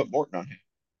 you want to put Morton on him.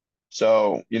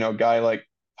 So, guy like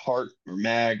Hart or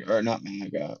Mag or not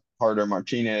Mag, Hart or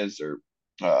Martinez or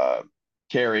uh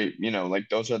Carey, like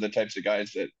those are the types of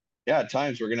guys that, yeah, at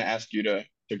times we're gonna ask you to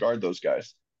guard those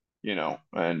guys,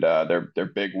 and they're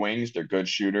big wings, they're good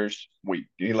shooters.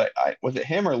 Was it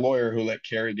him or Lawyer who let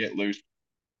Carey get loose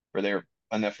for their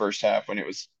on that first half when it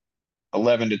was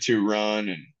 11-2 run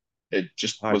and it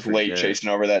just I was late forget. chasing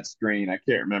over that screen. I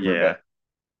can't remember, but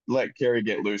Yeah, let Carey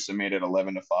get loose and made it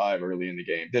 11-5 early in the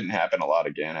game. Didn't happen a lot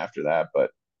again after that,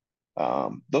 but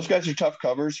those guys are tough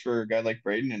covers for a guy like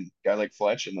Braden and a guy like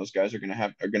Fletch, and those guys are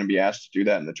gonna be asked to do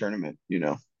that in the tournament.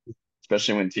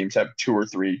 Especially when teams have two or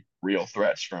three real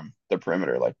threats from the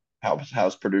perimeter. Like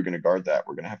how's Purdue gonna guard that?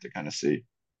 We're gonna have to kind of see.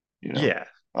 You know, yeah.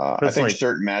 I That's think like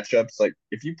certain matchups, like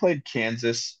if you played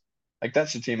Kansas, like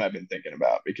that's the team I've been thinking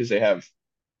about because they have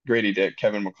Grady Dick,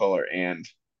 Kevin McCullough, and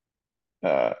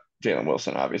uh, Jalen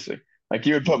Wilson, obviously. Like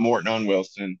you would put Morton on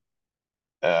Wilson,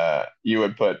 you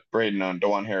would put Braden on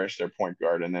Dajuan Harris, their point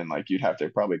guard, and then like you'd have to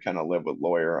probably kind of live with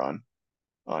Lawyer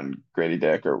on Grady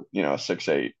Dick or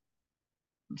 6'8"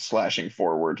 slashing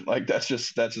forward. Like that's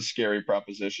a scary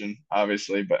proposition,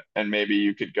 obviously. But and maybe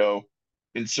you could go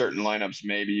in certain lineups,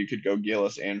 maybe you could go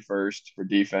Gillis and first for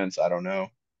defense. I don't know,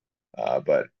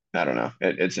 but I don't know.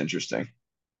 It's interesting.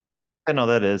 I know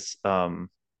that is. Oh,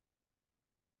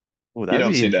 You that'd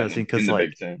don't be see that interesting in because the like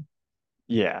Big Ten.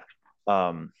 yeah,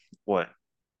 what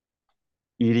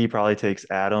Edie probably takes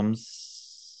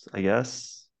Adams, I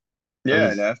guess. I Yeah, I'd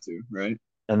was, have to, right?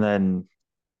 and then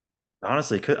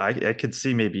honestly, I could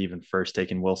see maybe even first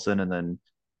taking Wilson and then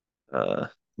uh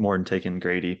Morton taking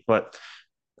Grady. But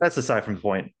that's aside from the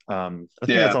point. I think that's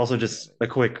Yeah. also Yeah. just a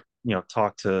quick,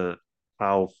 talk to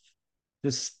how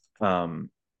just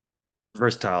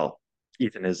versatile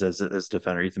Ethan is as a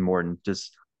defender. Ethan Morton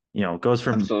just goes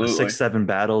from a Absolutely. 6'7"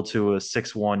 battle to a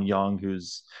 6'1" young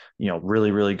who's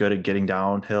really really good at getting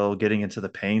downhill, getting into the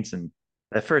paints, and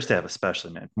that first half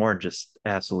especially, man, Morton just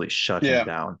absolutely shut him Yeah.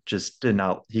 down. Just did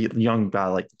not. He Young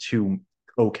got like two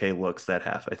okay looks that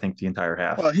half. I think the entire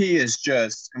half. Well, he is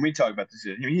just, and we talk about this.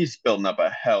 I mean, he's building up a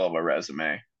hell of a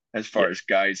resume as Yeah. far as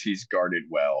guys he's guarded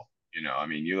well. I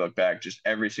mean, you look back just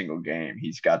every single game,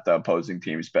 he's got the opposing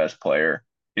team's best player.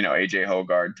 AJ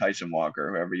Hogard, Tyson Walker,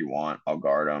 whoever you want, I'll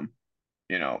guard him.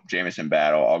 Jamison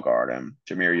Battle, I'll guard him.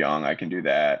 Jameer Young, I can do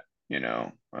that.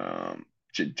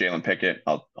 Jalen Pickett,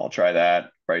 I'll try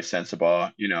that. Bryce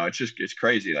Sensabaugh, it's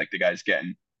crazy. Like the guy's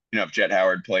getting, if Jet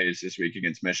Howard plays this week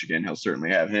against Michigan, he'll certainly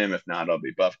have him. If not, I'll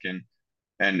be Buffkin,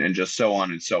 and just so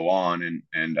on and so on,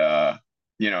 and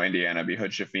Indiana be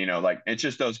Hood Shafino. Like it's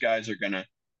just those guys are gonna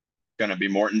be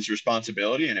Morton's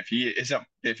responsibility. And if he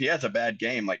has a bad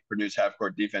game, like Purdue's half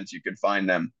court defense, you could find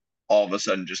them all of a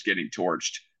sudden just getting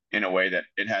torched in a way that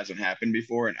it hasn't happened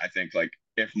before. And I think like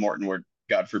if Morton were,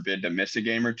 God forbid, to miss a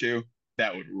game or two,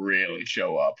 that would really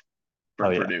show up for Oh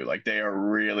yeah. Purdue. Like they are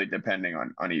really depending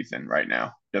on Ethan right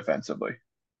now defensively.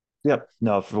 Yep.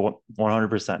 No, for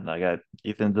 100%. I got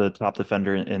Ethan, the top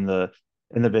defender in the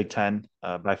Big Ten,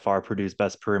 by far Purdue's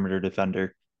best perimeter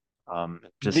defender.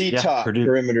 Just The yeah, top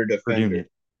perimeter Purdue defender, need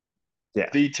yeah.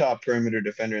 the top perimeter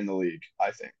defender in the league,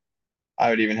 I think. I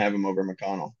would even have him over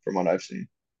McConnell from what I've seen.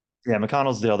 Yeah,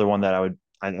 McConnell's the other one that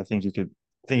I think you could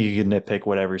nitpick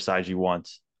whatever side you want.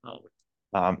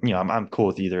 I'm cool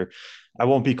with either. I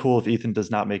won't be cool if Ethan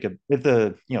does not make a if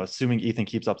the assuming Ethan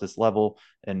keeps up this level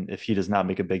and if he does not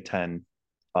make a Big Ten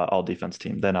all defense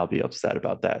team, then I'll be upset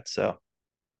about that. So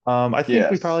I think we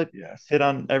Yes, probably yes. hit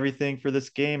on everything for this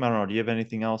game. I don't know. Do you have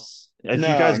anything else? If you No,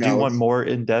 guys do no, want let's. more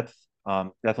in depth,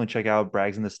 definitely check out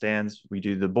Brags in the Stands. We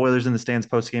do the Boilers in the Stands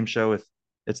post game show with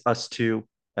it's us two,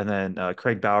 and then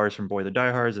Craig Bowers from Boiler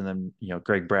Diehards, and then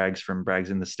Greg Braggs from Brags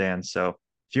in the Stands. So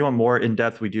if you want more in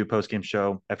depth, we do post game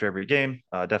show after every game.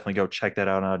 Definitely go check that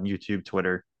out on YouTube,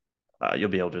 Twitter. You'll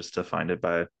be able just to find it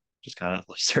by just kind of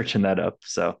searching that up.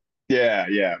 So Yeah,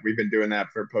 yeah. We've been doing that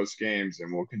for post games,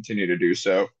 and we'll continue to do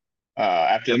so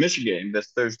after the yep, Michigan game this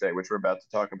Thursday, which we're about to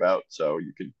talk about. So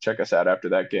you can check us out after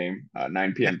that game. 9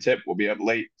 yeah, p.m. tip. We'll be up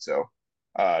late, so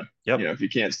yep, if you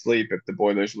can't sleep, if the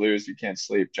Boilers lose, you can't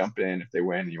sleep. Jump in. If they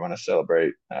win, you want to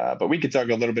celebrate. But we could talk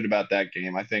a little bit about that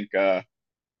game. I think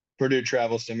Purdue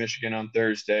travels to Michigan on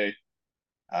Thursday,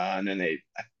 and then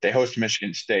they host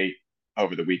Michigan State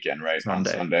over the weekend, right on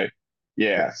Sunday. Sunday.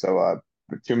 Yeah, Yep. so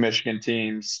two Michigan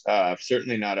teams.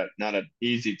 Certainly not an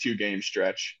easy two-game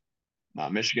stretch.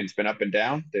 Michigan's been up and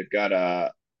down. They've got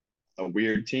a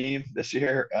weird team this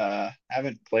year.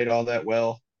 Haven't played all that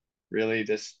well, really.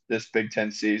 This Big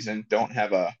Ten season. Don't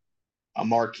have a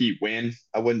marquee win.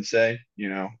 I wouldn't say.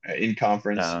 In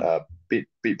conference, Uh,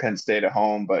 beat Penn State at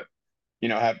home, but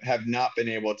have not been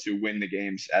able to win the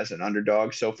games as an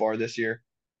underdog so far this year,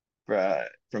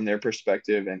 from their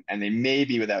perspective, and they may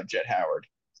be without Jet Howard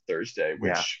Thursday, yeah.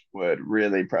 which would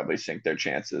really probably sink their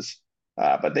chances.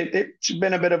 But they've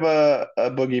been a bit of a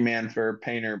boogeyman for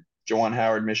Painter, Jawan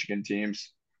Howard, Michigan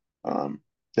teams. Um,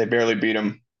 they barely beat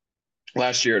them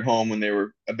last year at home when they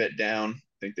were a bit down.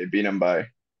 I think they beat them by,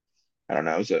 I don't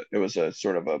know, it was a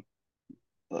sort of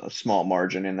a small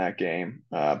margin in that game.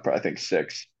 I think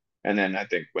six. And then I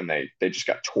think when they just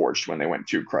got torched when they went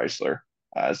to Chrysler,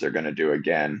 as they're going to do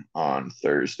again on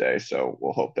Thursday. So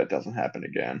we'll hope that doesn't happen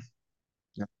again.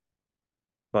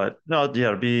 But no,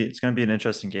 yeah, it's gonna be an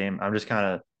interesting game. I'm just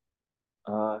kind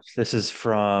of this is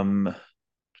from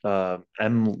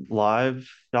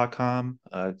mlive.com,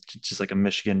 just like a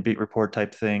Michigan beat report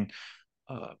type thing.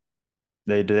 Uh,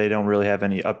 they don't really have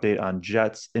any update on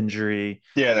Jets injury.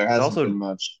 Yeah, there It's hasn't also been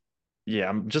much. yeah,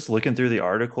 I'm just looking through the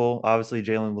article. Obviously,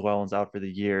 Jalen Llewellyn's out for the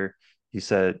year. He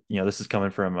said, this is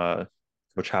coming from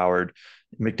Coach Howard.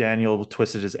 McDaniel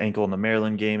twisted his ankle in the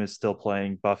Maryland game, is still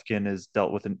playing. Buffkin is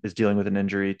dealing with an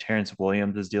injury. Terrence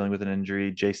Williams is dealing with an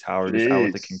injury. Jace Howard is out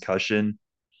with a Jeez, concussion.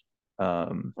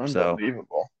 So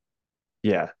unbelievable.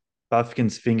 yeah,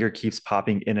 Buffkin's finger keeps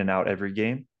popping in and out every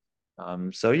game.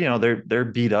 So they're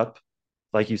beat up.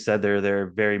 Like you said, they're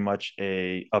very much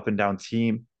a up and down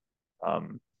team.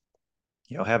 Um,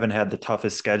 haven't had the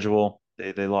toughest schedule.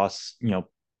 They lost,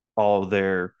 all of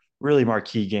their really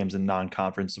marquee games in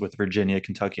non-conference with Virginia,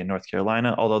 Kentucky, and North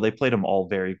Carolina, although they played them all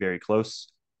very, very close.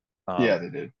 Yeah, Um, they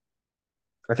did.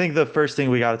 I think the first thing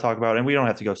we got to talk about, and we don't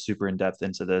have to go super in depth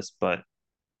into this, but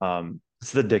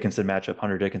it's the Dickinson matchup,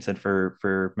 Hunter Dickinson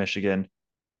for Michigan.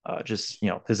 Just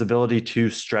his ability to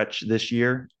stretch this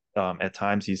year. At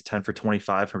times he's 10 for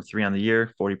 25 from three on the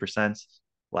year, 40%.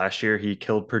 Last year he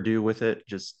killed Purdue with it,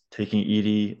 just taking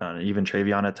Edie, even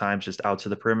Travion at times, just out to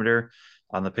the perimeter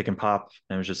on the pick and pop,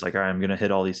 and it was just like, all right, I'm gonna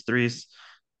hit all these threes.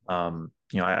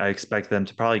 I expect them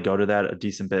to probably go to that a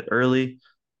decent bit early.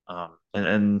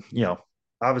 And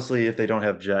obviously if they don't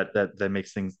have Jet, that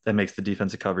makes the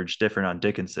defensive coverage different on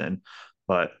Dickinson.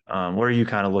 But what are you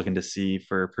kind of looking to see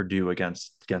for Purdue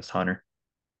against Hunter?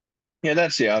 Yeah,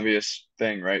 that's the obvious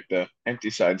thing, right? The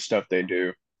empty side stuff they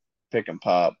do, pick and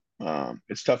pop.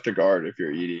 It's tough to guard if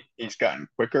you're Edie. He's gotten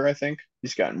quicker, I think.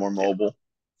 He's gotten more Yeah, mobile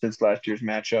since last year's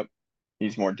matchup.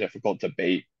 He's more difficult to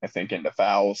bait, I think, into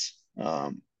fouls.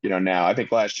 Now I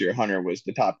think last year Hunter was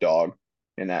the top dog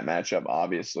in that matchup,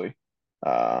 obviously.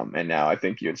 And now I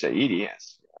think you would say Edie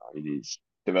is. Edie's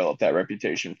developed that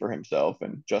reputation for himself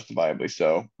and justifiably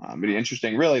so. But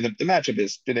interesting, really, the matchup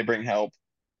is, do they bring help?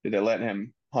 Do they let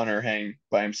him Hunter hang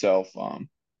by himself?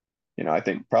 I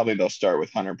think probably they'll start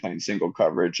with Hunter playing single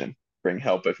coverage and bring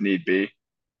help if need be.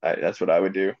 That's what I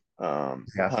would do.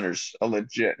 yeah, Hunter's a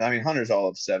legit. I mean, Hunter's all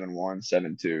of 7-1,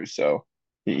 7-2, so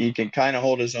he can kind of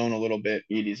hold his own a little bit.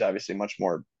 Edie's obviously much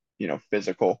more,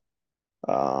 physical.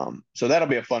 So that'll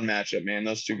be a fun matchup, man.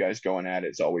 Those two guys going at it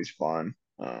is always fun.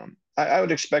 I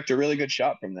would expect a really good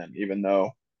shot from them, even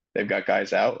though they've got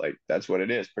guys out. Like that's what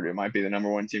it is. Purdue might be the number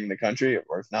one team in the country,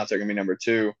 or if not, they're gonna be number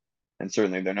two, and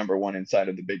certainly they're number one inside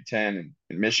of the Big Ten.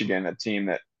 And Michigan, a team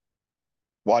that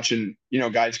watching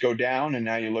guys go down, and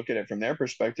now you look at it from their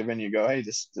perspective and you go, hey,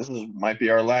 might be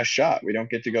our last shot. We don't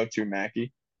get to go to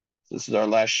Mackey. This is our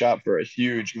last shot for a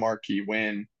huge marquee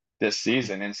win this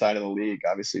season inside of the league,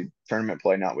 obviously tournament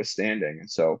play notwithstanding. And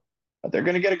so they're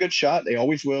going to get a good shot. They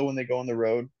always will when they go on the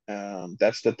road.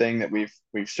 That's the thing that we've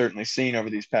certainly seen over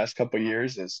these past couple of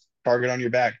years is target on your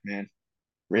back, man.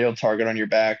 Real target on your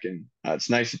back. And it's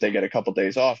nice that they get a couple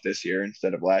days off this year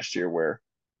instead of last year where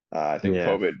I think yeah,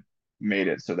 COVID made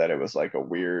it so that it was like a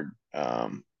weird.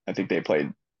 I think they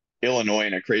played Illinois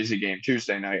in a crazy game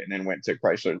Tuesday night and then went to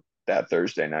Chrysler that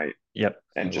Thursday night yep.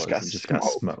 and It just was. got It just got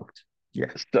smoked. smoked. Yeah,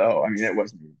 So, I mean, it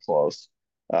wasn't even close.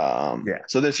 yeah,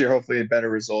 So this year, hopefully a better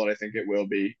result. I think it will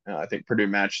be. I think Purdue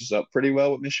matches up pretty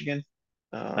well with Michigan.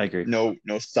 I agree. No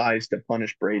size to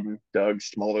punish Braden. Doug's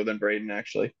smaller than Braden,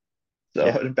 actually. So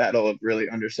Yeah, a battle of really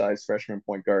undersized freshman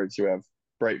point guards who have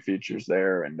bright features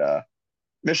there. And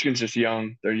Michigan's just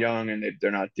young. They're young and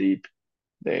they're not deep.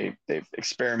 They've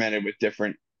experimented with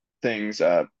different things.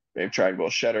 They've tried Will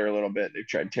Shetter a little bit. They've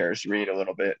tried Terrace Reed a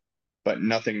little bit, but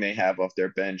nothing they have off their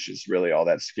bench is really all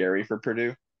that scary for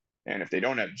Purdue. And if they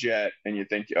don't have Jet, and you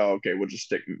think, oh, okay, we'll just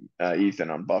stick Ethan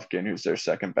on Buffkin, who's their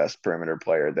second best perimeter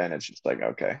player, then it's just like,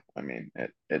 okay, I mean,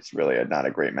 it's really not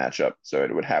a great matchup. So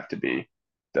it would have to be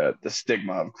the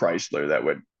stigma of Chrysler that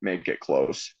would make it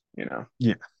close.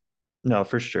 yeah. No,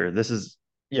 for sure.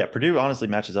 Yeah, Purdue honestly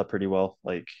matches up pretty well.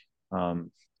 Like,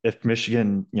 um, if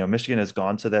Michigan has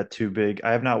gone to that too big.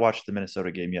 I have not watched the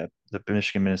Minnesota game yet. The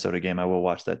Michigan Minnesota game, I will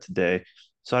watch that today.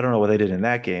 So I don't know what they did in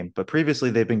that game, but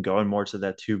previously they've been going more to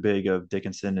that too big of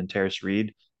Dickinson and Terrace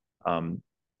Reed. Um,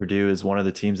 Purdue is one of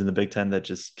the teams in the Big Ten that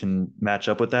just can match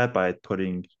up with that by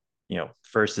putting,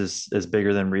 first is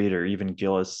bigger than Reed or even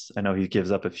Gillis. I know he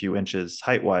gives up a few inches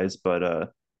height wise,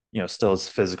 but still is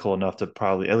physical enough to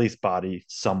probably at least body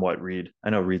somewhat Reed.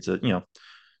 I know Reed's a,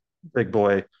 big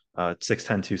boy,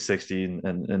 6'10", 260,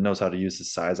 and knows how to use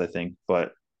his size, I think.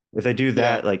 But if they do Yeah,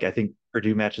 that, like I think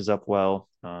Purdue matches up well.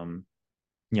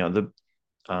 The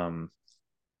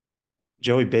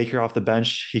Joey Baker off the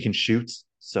bench, he can shoot.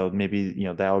 So maybe,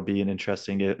 that would be an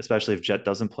interesting, especially if Jet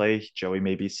doesn't play, Joey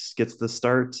maybe gets the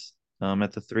start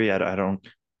at the three. I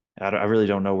really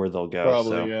don't know where they'll go.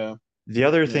 probably. So Yeah, the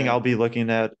other thing yeah. I'll be looking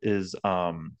at is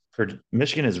for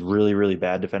Michigan is really, really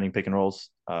bad defending pick and rolls.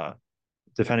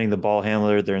 Defending the ball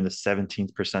handler, they're in the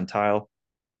 17th percentile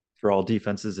for all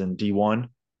defenses in D1,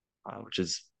 which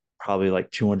is probably like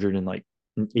 200 and like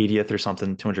 80th or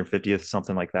something, 250th,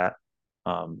 something like that.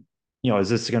 Um, is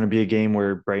this going to be a game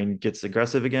where Brain gets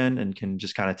aggressive again and can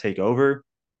just kind of take over?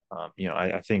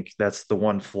 I think that's the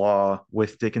one flaw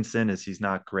with Dickinson is he's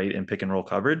not great in pick and roll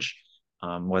coverage,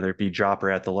 whether it be drop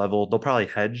or at the level. They'll probably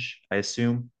hedge, I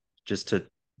assume, just to.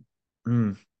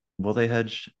 Mm, will they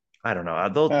hedge? I don't know. I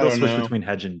They'll don't switch know. between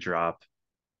hedge and drop.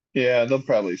 Yeah, they'll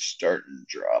probably start and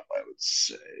drop, I would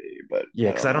say, but Yeah,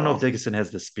 I because I don't don't know if know. Dickinson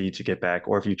has the speed to get back,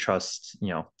 or if you trust,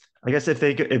 I guess if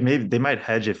maybe they might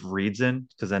hedge if Reed's in,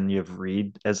 because then you have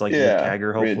Reed as like your Yeah,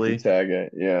 tagger, read to hopefully, tag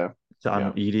it. Yeah,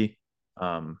 on yeah. Edie.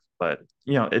 But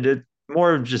it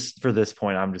more just for this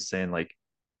point, I'm just saying like,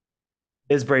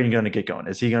 is Braden going to get going?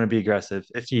 Is he going to be aggressive?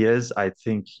 If he is, I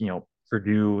think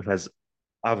Purdue has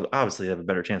obviously have a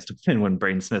better chance to win when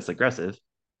Braden Smith's aggressive.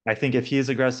 I think if he is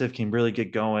aggressive, can really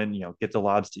get going, get the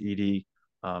lobs to Edie,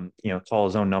 call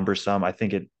his own number some. I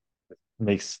think it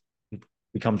makes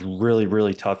becomes really,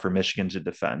 really tough for Michigan to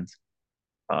defend.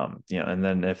 And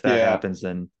then if that Yeah, happens,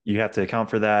 then you have to account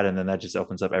for that, and then that just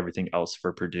opens up everything else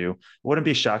for Purdue. Wouldn't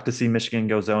be shocked to see Michigan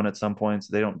go zone at some points.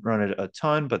 They don't run it a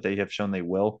ton, but they have shown they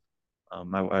will.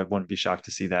 I wouldn't be shocked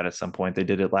to see that at some point. They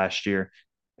did it last year,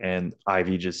 and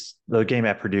Ivy just the game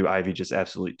at Purdue, Ivy just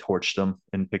absolutely torched them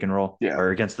in pick and roll yeah, or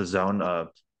against the zone.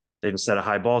 They just set a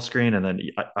high ball screen, and then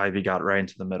Ivy got right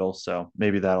into the middle. So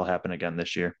maybe that'll happen again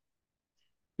this year.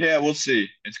 yeah. We'll see.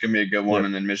 It's gonna be a good one, Yep,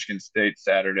 and then Michigan State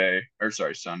Saturday, or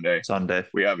sorry, Sunday. Sunday.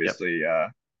 We Yep, obviously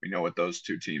we know what those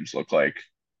two teams look like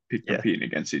yeah. competing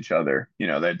against each other. They're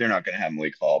not gonna have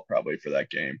Malik Hall probably for that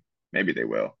game. Maybe they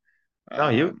will. No,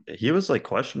 he Um, he was like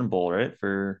questionable, right?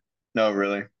 no,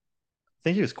 really. I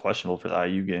think he was questionable for the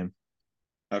IU game.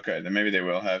 Okay, then maybe they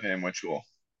will have him, which will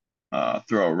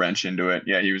throw a wrench into it.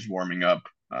 Yeah, he was warming up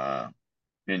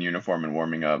in uniform and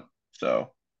warming up.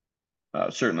 So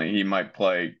certainly he might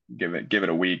play. Give it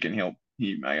a week, and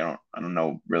I don't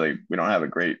know really. We don't have a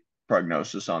great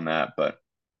prognosis on that, but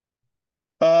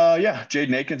yeah,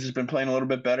 Jaden Akins has been playing a little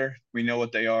bit better. We know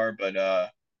what they are, but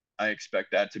I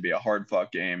expect that to be a hard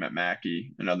fought game at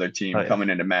Mackey. Another Oh team yeah, coming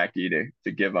into Mackey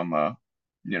to give them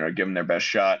give them their best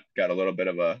shot. Got a little bit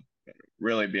of a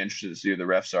really be interested to see who the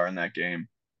refs are in that game.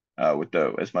 With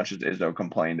the as much as Izzo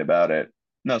complained about it.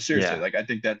 No, seriously, yeah, like I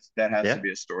think that has to yeah.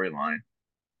 be a storyline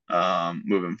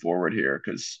moving forward here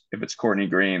because if it's Courtney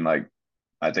Green, like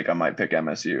I think I might pick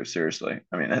MSU. Seriously,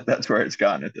 I mean that's where it's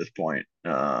gotten at this point.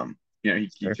 He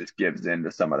Sure. just gives in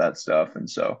to some of that stuff, and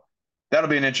so that'll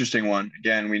be an interesting one.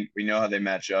 Again, we know how they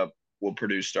match up. Will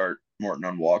Purdue start Morton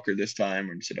on Walker this time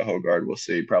instead of Hogard? We'll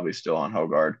see. Probably still on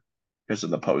Hogard because of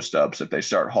the post ups. If they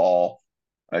start Hall,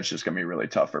 it's just gonna be really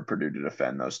tough for Purdue to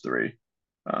defend those three.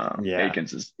 Yeah,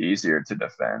 Akins is easier to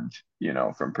defend,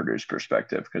 from Purdue's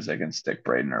perspective because they can stick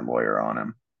Braden or Lawyer on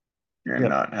him. You're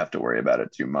gonna yep, not have to worry about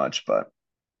it too much, but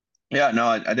yeah, no,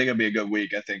 I think it'll be a good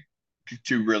week. I think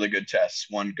two really good tests.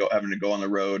 One having to go on the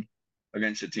road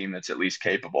against a team that's at least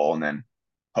capable, and then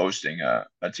hosting a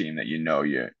team that you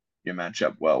match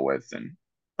up well with. And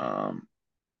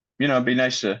it'd be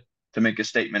nice to make a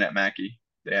statement at Mackey.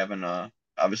 They haven't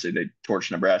obviously they torched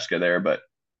Nebraska there, but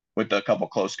with a couple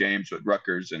close games with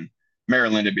Rutgers and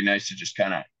Maryland, it'd be nice to just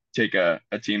kind of take a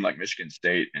team like Michigan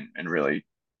State and really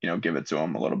give it to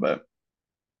them a little bit.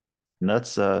 and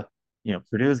that's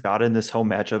Purdue's got in this home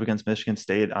matchup against Michigan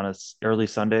State on a early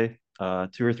Sunday, 2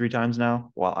 or 3 times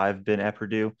now. While I've been at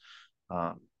Purdue,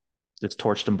 um, it's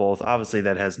torched them both. Obviously,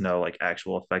 that has no like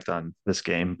actual effect on this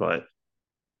game, but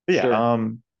yeah,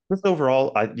 Sure. just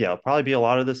overall, it'll probably be a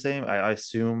lot of the same. I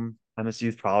assume MSU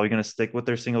is probably going to stick with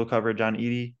their single coverage on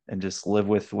Edie and just live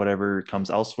with whatever comes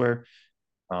elsewhere.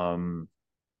 Um,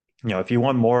 if you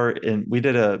want more, and we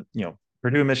did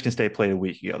Purdue and Michigan State played a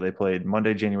week ago. They played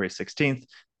Monday, January 16th.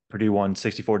 Purdue won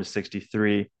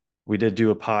 64-63. We did do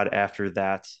a pod after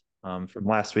that from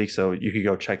last week. So you could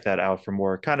go check that out for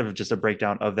more kind of just a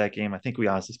breakdown of that game. I think we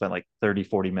honestly spent like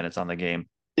 30-40 minutes on the game.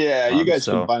 Yeah, you guys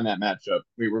can So find that matchup.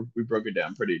 We broke it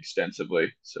down pretty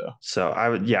extensively. So So I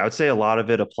would say a lot of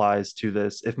it applies to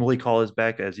this. If Malik Hall is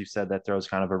back, as you said, that throws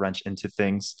kind of a wrench into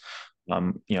things.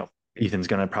 Um, you know, Ethan's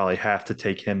going to probably have to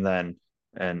take him then,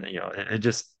 and it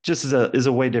just is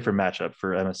a way different matchup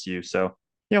for MSU. So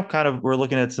kind of we're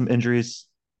looking at some injuries.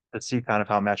 Let's see kind of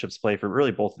how matchups play for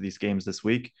really both of these games this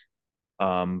week.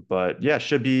 But yeah,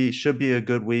 should be a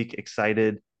good week.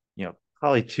 Excited.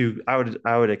 Probably two.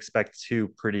 I would expect two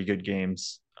pretty good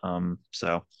games.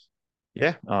 So.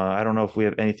 Yeah, I don't know if we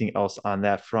have anything else on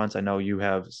that front. I know you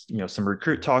have, some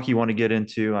recruit talk you want to get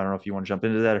into. I don't know if you want to jump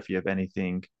into that, if you have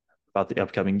anything about the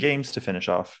upcoming games to finish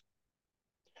off.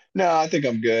 no, I think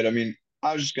I'm good. I mean,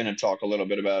 I was just going to talk a little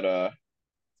bit about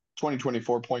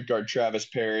 2024 point guard Travis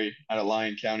Perry out of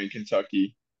Lyon County,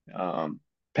 Kentucky. Um,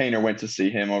 Painter went to see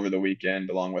him over the weekend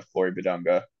along with Flory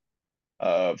Bidunga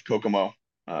of Kokomo,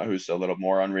 who's a little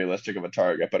more unrealistic of a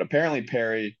target. But apparently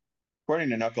Perry, according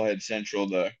to Knucklehead Central,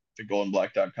 the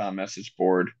goldenblack.com message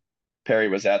board, Perry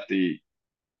was at the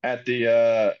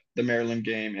Maryland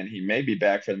game, and he may be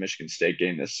back for the Michigan State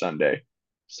game this Sunday. Okay.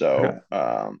 So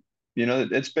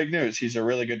it's big news. He's a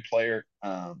really good player.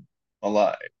 A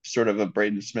lot sort of a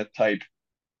Braden Smith type,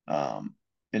 um,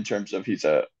 in terms of he's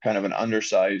a kind of an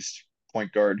undersized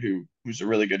point guard who's a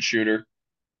really good shooter.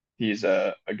 He's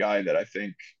a guy that I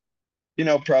think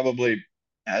probably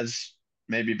has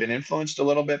maybe been influenced a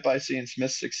little bit by seeing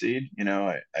Smith succeed.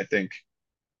 I think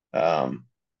um,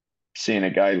 seeing a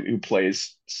guy who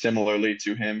plays similarly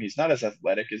to him. He's not as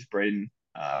athletic as Braden,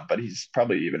 but he's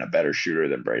probably even a better shooter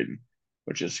than Braden,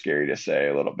 which is scary to say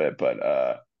a little bit.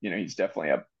 But he's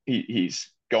definitely he's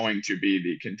going to be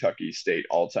the Kentucky State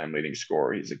all-time leading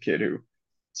scorer. He's a kid who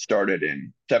started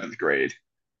in seventh grade.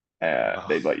 Wow.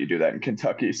 They'd let you do that in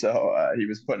Kentucky, so he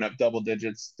was putting up double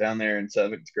digits down there in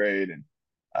seventh grade, and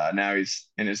now he's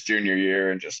in his junior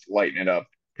year and just lighting it up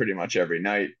pretty much every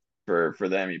night for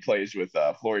them. He plays with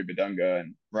Flory Badunga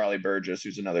and Riley Burgess,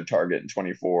 who's another target in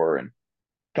 24, and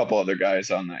a couple other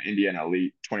guys on the Indiana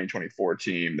Elite 2024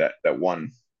 team that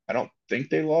won. I don't think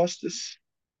they lost this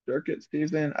circuit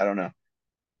season. I don't know.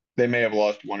 They may have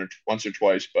lost once or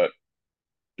twice, but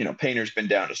Painter's been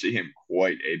down to see him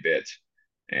quite a bit,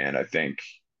 and I think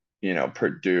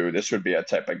Purdue. This would be a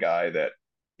type of guy that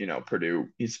Purdue.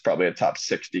 He's probably a top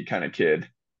 60 kind of kid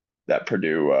that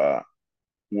Purdue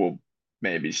will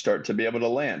maybe start to be able to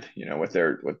land, with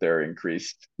their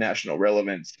increased national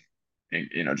relevance and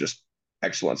just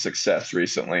excellent success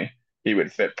recently. He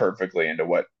would fit perfectly into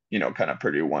what kind of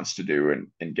Purdue wants to do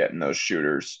and getting those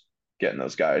shooters, getting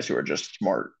those guys who are just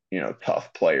smart,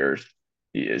 tough players.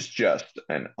 He is just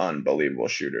an unbelievable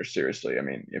shooter. Seriously, I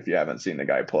mean, if you haven't seen the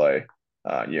guy play,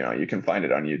 you can find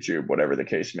it on YouTube, whatever the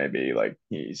case may be. Like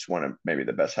he's one of maybe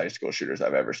the best high school shooters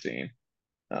I've ever seen.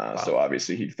 So Wow.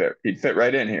 obviously he'd fit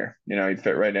right in here. He'd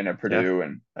fit right in at Yeah. Purdue,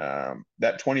 and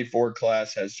that 24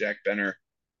 class has Jack Benner,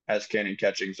 has Cannon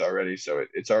Catchings already, so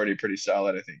it's already pretty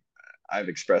solid. I think I've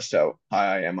expressed how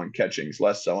high I am on Catchings,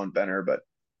 less so on Benner, but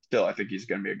still I think he's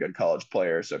going to be a good college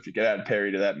player. So if you could add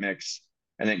Perry to that mix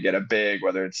and then get a big,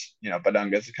 whether it's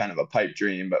Badunga's kind of a pipe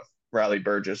dream, but Riley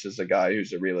Burgess is a guy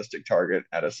who's a realistic target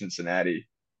out of Cincinnati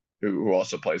who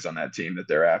also plays on that team that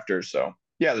they're after. So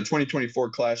yeah, the 2024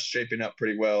 class shaping up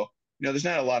pretty well. There's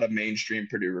not a lot of mainstream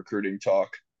Purdue recruiting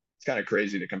talk. It's kind of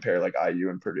crazy to compare like IU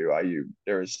and Purdue. IU,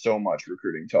 there is so much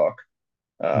recruiting talk,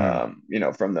 Hmm.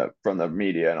 from the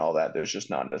media and all that. There's just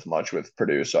not as much with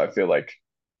Purdue. So I feel like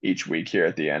each week here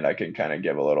at the end, I can kind of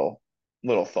give a little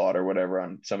thought or whatever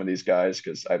on some of these guys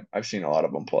because I've seen a lot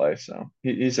of them play. So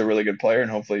he's a really good player, and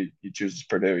hopefully he chooses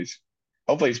Purdue.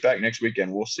 Hopefully he's back next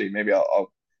weekend. We'll see. Maybe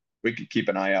I'll we could keep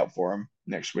an eye out for him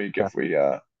next week Yeah.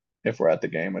 if we're at the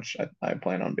game, which I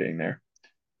plan on being there.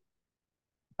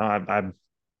 I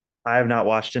have not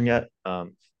watched him yet.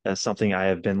 That's something I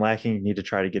have been lacking. Need to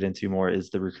try to get into more is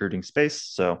the recruiting space.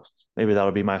 So maybe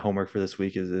that'll be my homework for this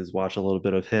week is watch a little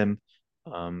bit of him.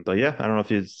 But yeah, I don't know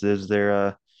if is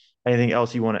there anything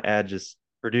else you want to add? Just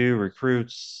Purdue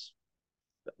recruits,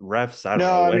 refs. I don't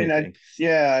No, know I mean, anything.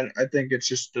 I think it's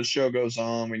just the show goes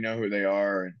on. We know who they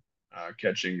are, and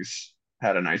Catchings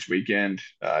had a nice weekend.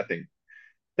 I think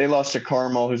they lost to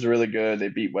Carmel, who's really good. They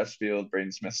beat Westfield,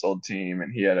 Braden Smith's old team,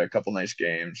 and he had a couple nice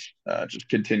games. Just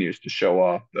continues to show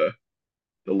off the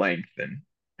length and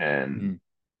Mhm.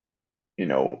 you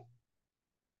know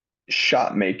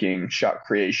shot making, shot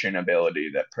creation ability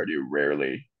that Purdue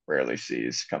rarely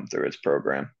sees come through its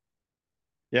program.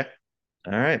 Yeah.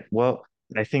 All right. Well,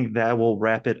 I think that will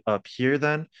wrap it up here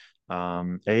then.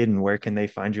 Aiden, where can they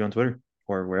find you on Twitter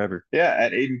or wherever? Yeah,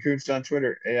 at Aiden Kunst on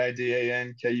Twitter,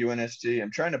 AIDANKUNST.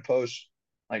 I'm trying to post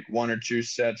like one or two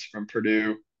sets from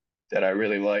Purdue that I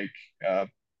really like,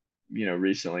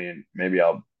 recently, and maybe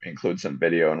I'll include some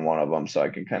video in one of them so I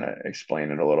can kind of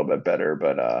explain it a little bit better.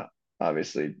 But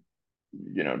obviously,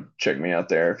 check me out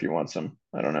there if you want some,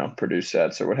 I don't know, Purdue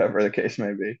sets or whatever the case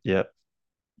may be. Yep.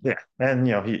 Yeah. And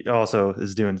he also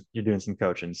is you're doing some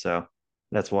coaching, so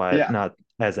that's why Yeah, not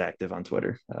as active on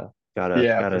Twitter. Got a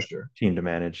yeah, got for a sure. team to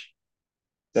manage.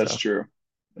 That's So true.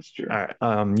 That's all true.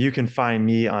 right. You can find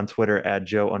me on Twitter at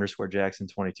Joe_Jackson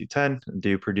 2210.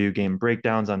 Do Purdue game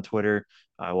breakdowns on Twitter.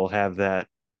 I will have that.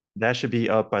 That should be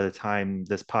up by the time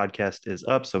this podcast is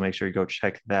up. So make sure you go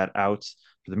check that out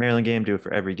for the Maryland game. Do it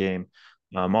for every game.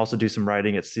 Also do some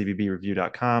writing at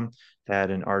cbbreview.com.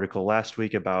 Had an article last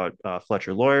week about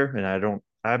Fletcher Lawyer, and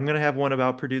I'm going to have one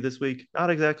about Purdue this week. Not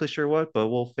exactly sure what, but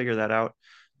we'll figure that out.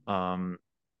 Um,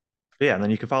 but yeah, and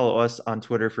then you can follow us on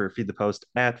Twitter for Feed the Post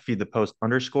at Feed the Post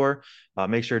 _.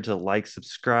 Make sure to like,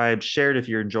 subscribe, share it if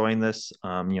you're enjoying this.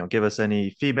 Give us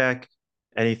any feedback,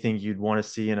 anything you'd want to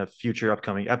see in a future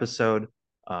upcoming episode.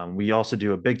 We also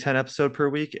do a Big Ten episode per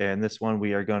week, and this one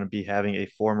we are going to be having a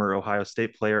former Ohio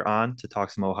State player on to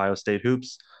talk some Ohio State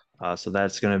hoops. So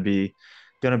that's going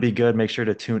to be good. Make sure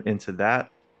to tune into that.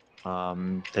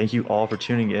 Thank you all for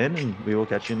tuning in, and we will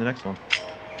catch you in the next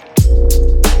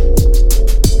one.